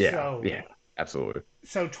 Oh yeah, So yeah, absolutely.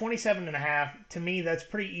 27 and a half to me that's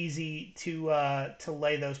pretty easy to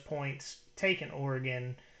lay those points taking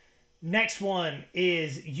Oregon. Next one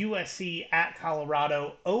is USC at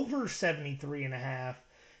Colorado over 73 and a half.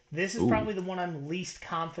 This is Ooh, probably the one I'm least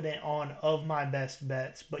confident on of my best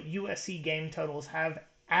bets, but USC game totals have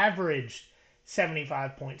averaged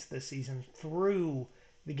 75 points this season through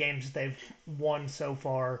the games that they've won so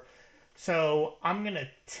far. So I'm going to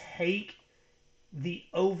take the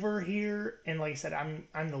over here, and like I said,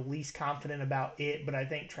 I'm the least confident about it, but I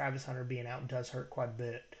think Travis Hunter being out does hurt quite a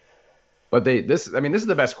bit. but I mean, this is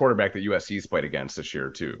the best quarterback that USC's played against this year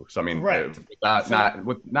too. So I mean, Correct. So not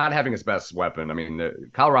with not having his best weapon, I mean,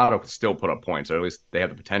 Colorado could still put up points, or at least they have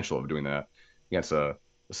the potential of doing that against a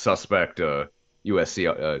suspect USC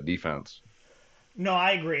defense. no,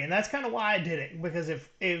 I agree, and that's kind of why I did it because if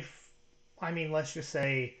I mean let's just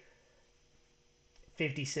say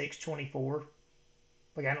 56-24,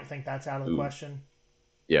 like I don't think that's out of the Ooh, question.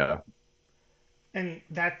 yeah, And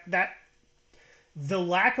that the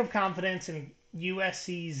lack of confidence in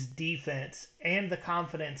USC's defense and the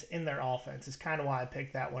confidence in their offense is kind of why I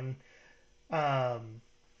picked that one. Um,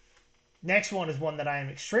 Next one is one that I am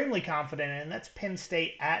extremely confident in. That's Penn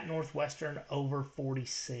State at Northwestern over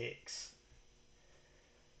 46.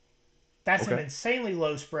 That's an Okay. insanely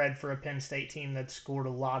low spread for a Penn State team that's scored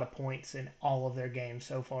a lot of points in all of their games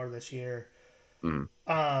so far this year. Mm.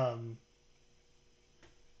 Um,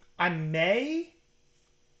 I may,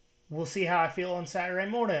 we'll see how I feel on Saturday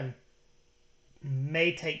morning,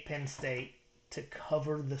 may take Penn State to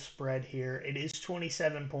cover the spread here. It is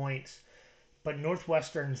 27 points, but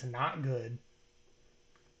Northwestern's not good.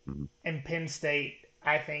 Mm. And Penn State,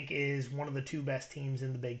 I think, is one of the two best teams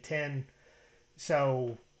in the Big Ten.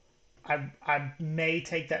 So I may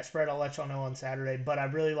take that spread. I'll let y'all know on Saturday. But I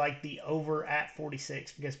really like the over at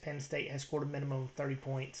 46 because Penn State has scored a minimum of 30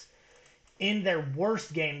 points in their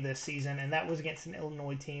worst game this season, and that was against an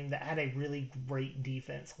Illinois team that had a really great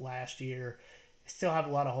defense last year. Still have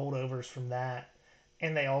a lot of holdovers from that.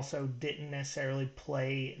 And they also didn't necessarily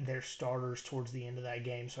play their starters towards the end of that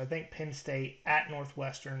game. So I think Penn State at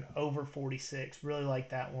Northwestern over 46. Really like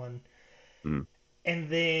that one. Mm. And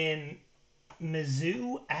then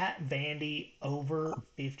Mizzou at Vandy over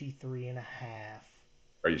 53 and a half.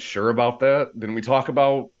 Are you sure about that? Didn't we talk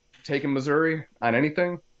about taking Missouri on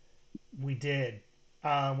anything? We did.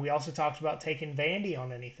 We also talked about taking Vandy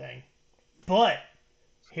on anything. But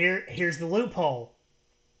here's the loophole.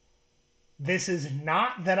 This is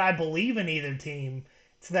not that I believe in either team.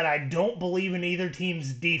 It's that I don't believe in either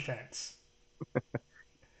team's defense.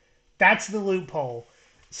 That's the loophole.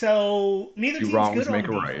 So neither Two team's wrongs good make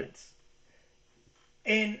on a right. defense.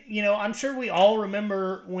 And I'm sure we all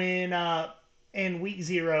remember when in week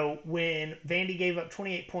 0 when Vandy gave up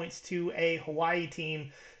 28 points to a Hawaii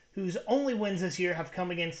team whose only wins this year have come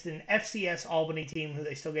against an FCS Albany team who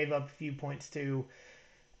they still gave up a few points to,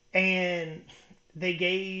 and they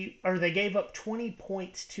gave up 20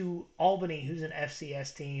 points to Albany, who's an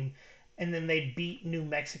FCS team, and then they beat New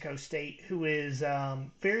Mexico State, who is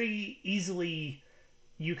very easily,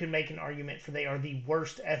 you can make an argument for they are the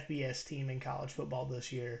worst FBS team in college football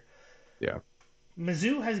this year. Yeah.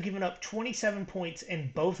 Mizzou has given up 27 points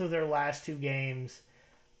in both of their last two games.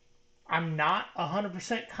 I'm not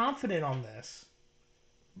 100% confident on this,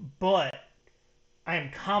 but I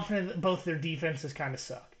am confident that both their defenses kind of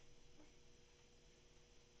suck.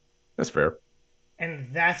 That's fair. And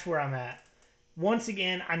that's where I'm at. Once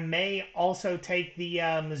again, I may also take the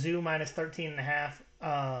Mizzou minus 13 and a half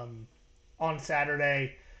on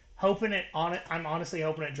Saturday. Hoping it on it. I'm honestly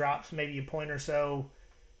hoping it drops maybe a point or so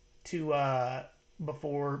to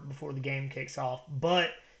before the game kicks off. But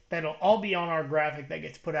that'll all be on our graphic that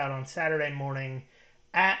gets put out on Saturday morning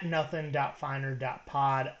at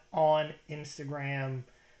nothin.finder.pod on Instagram.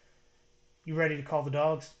 You ready to call the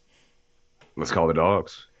dogs? Let's call the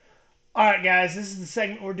dogs. All right, guys, this is the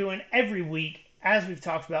segment we're doing every week, as we've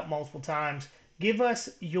talked about multiple times. Give us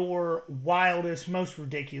your wildest, most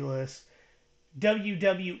ridiculous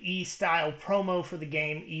WWE style promo for the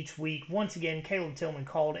game each week. Once again, Caleb Tillman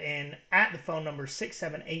called in at the phone number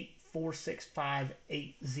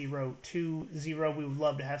 678-465-8020. We would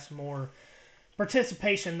love to have some more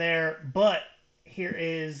participation there, but here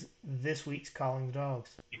is this week's Calling the Dogs.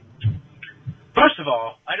 First of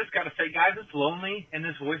all, I just got to say, guys, it's lonely in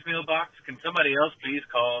this voicemail box. Can somebody else please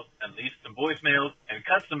call and leave some voicemails and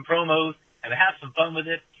cut some promos and have some fun with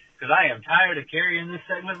it? Because I am tired of carrying this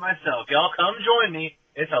segment myself. Y'all come join me.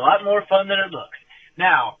 It's a lot more fun than it looks.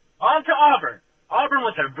 Now, on to Auburn. Auburn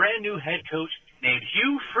with their brand new head coach named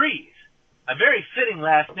Hugh Freeze. A very fitting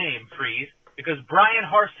last name, Freeze, because Brian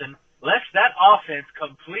Harsin left that offense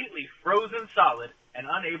completely frozen solid and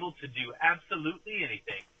unable to do absolutely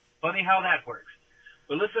anything. Funny how that works.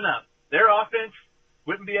 But listen up. Their offense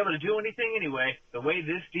wouldn't be able to do anything anyway the way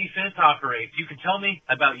this defense operates. You can tell me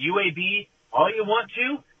about UAB all you want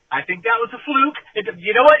to. I think that was a fluke.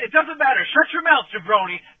 You know what? It doesn't matter. Shut your mouth,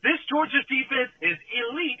 Jabroni. This Georgia defense is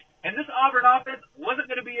elite, and this Auburn offense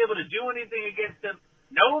wasn't going to be able to do anything against them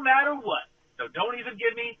no matter what. So don't even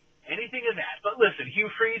give me anything of that. But listen,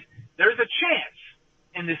 Hugh Freeze, there's a chance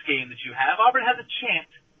in this game that you have. Auburn has a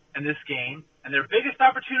chance in this game, and their biggest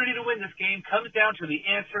opportunity to win this game comes down to the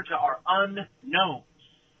answer to our unknowns.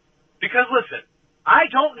 Because listen,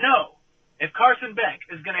 I don't know if Carson Beck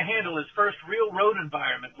is going to handle his first real road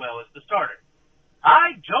environment well as the starter.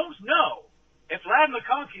 I don't know if Ladd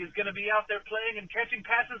McConkey is going to be out there playing and catching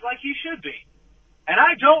passes like he should be. And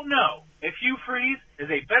I don't know if Hugh Freeze is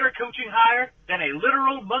a better coaching hire than a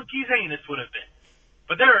literal monkey's anus would have been.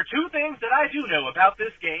 But there are two things that I do know about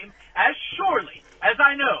this game, as surely as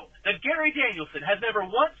I know that Gary Danielson has never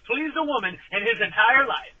once pleased a woman in his entire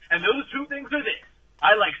life. And those two things are this.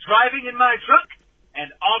 I like driving in my truck,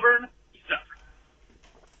 and Auburn sucks.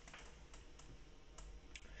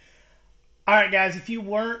 All right, guys, if you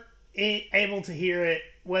weren't able to hear it,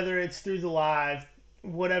 whether it's through the live,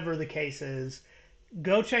 whatever the case is,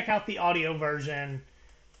 go check out the audio version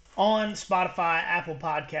on Spotify, Apple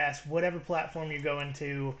Podcasts, whatever platform you're going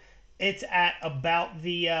to. It's at about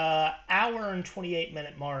the hour and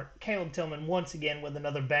 28-minute mark. Caleb Tillman, once again, with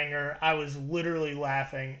another banger. I was literally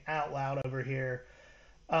laughing out loud over here.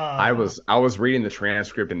 I was reading the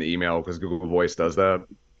transcript in the email because Google Voice does that.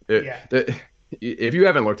 Yeah. If you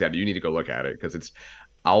haven't looked at it, you need to go look at it because it's.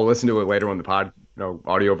 I'll listen to it later when the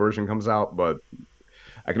audio version comes out, but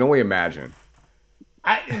I can only imagine.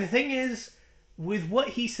 The thing is, with what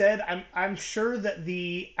he said, I'm sure that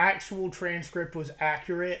the actual transcript was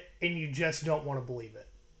accurate, and you just don't want to believe it.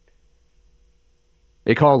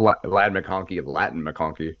 They call Latin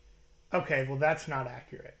McConkey. Okay, well that's not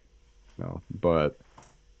accurate. No, but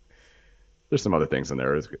there's some other things in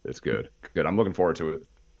there. It's good. Good. I'm looking forward to it.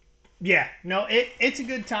 Yeah, no, it's a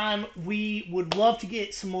good time. We would love to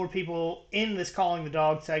get some more people in this Calling the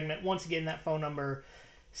Dog segment. Once again, that phone number,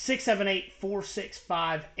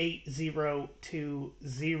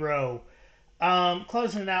 678-465-8020.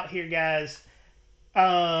 Closing it out here, guys.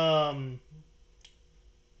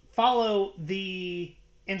 Follow the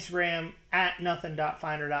Instagram at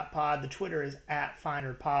nothin.finder.pod. The Twitter is at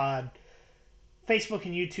finderpod. Facebook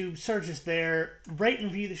and YouTube, search us there. Rate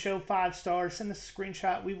and review the show 5 stars. Send us a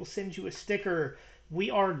screenshot. We will send you a sticker. We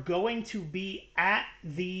are going to be at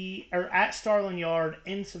Starland Yard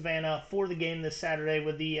in Savannah for the game this Saturday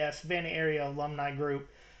with the Savannah area alumni group.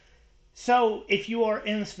 So if you are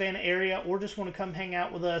in the Savannah area or just want to come hang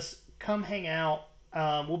out with us, come hang out.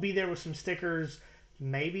 We'll be there with some stickers,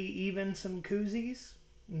 maybe even some koozies.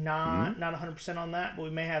 Not 100% on that, but we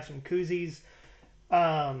may have some koozies.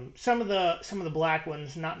 Some of the black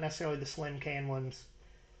ones, not necessarily the slim can ones.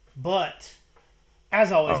 But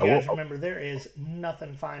as always, guys, remember there is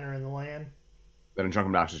nothing finer in the land than a drunk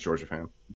obnoxious Georgia fan.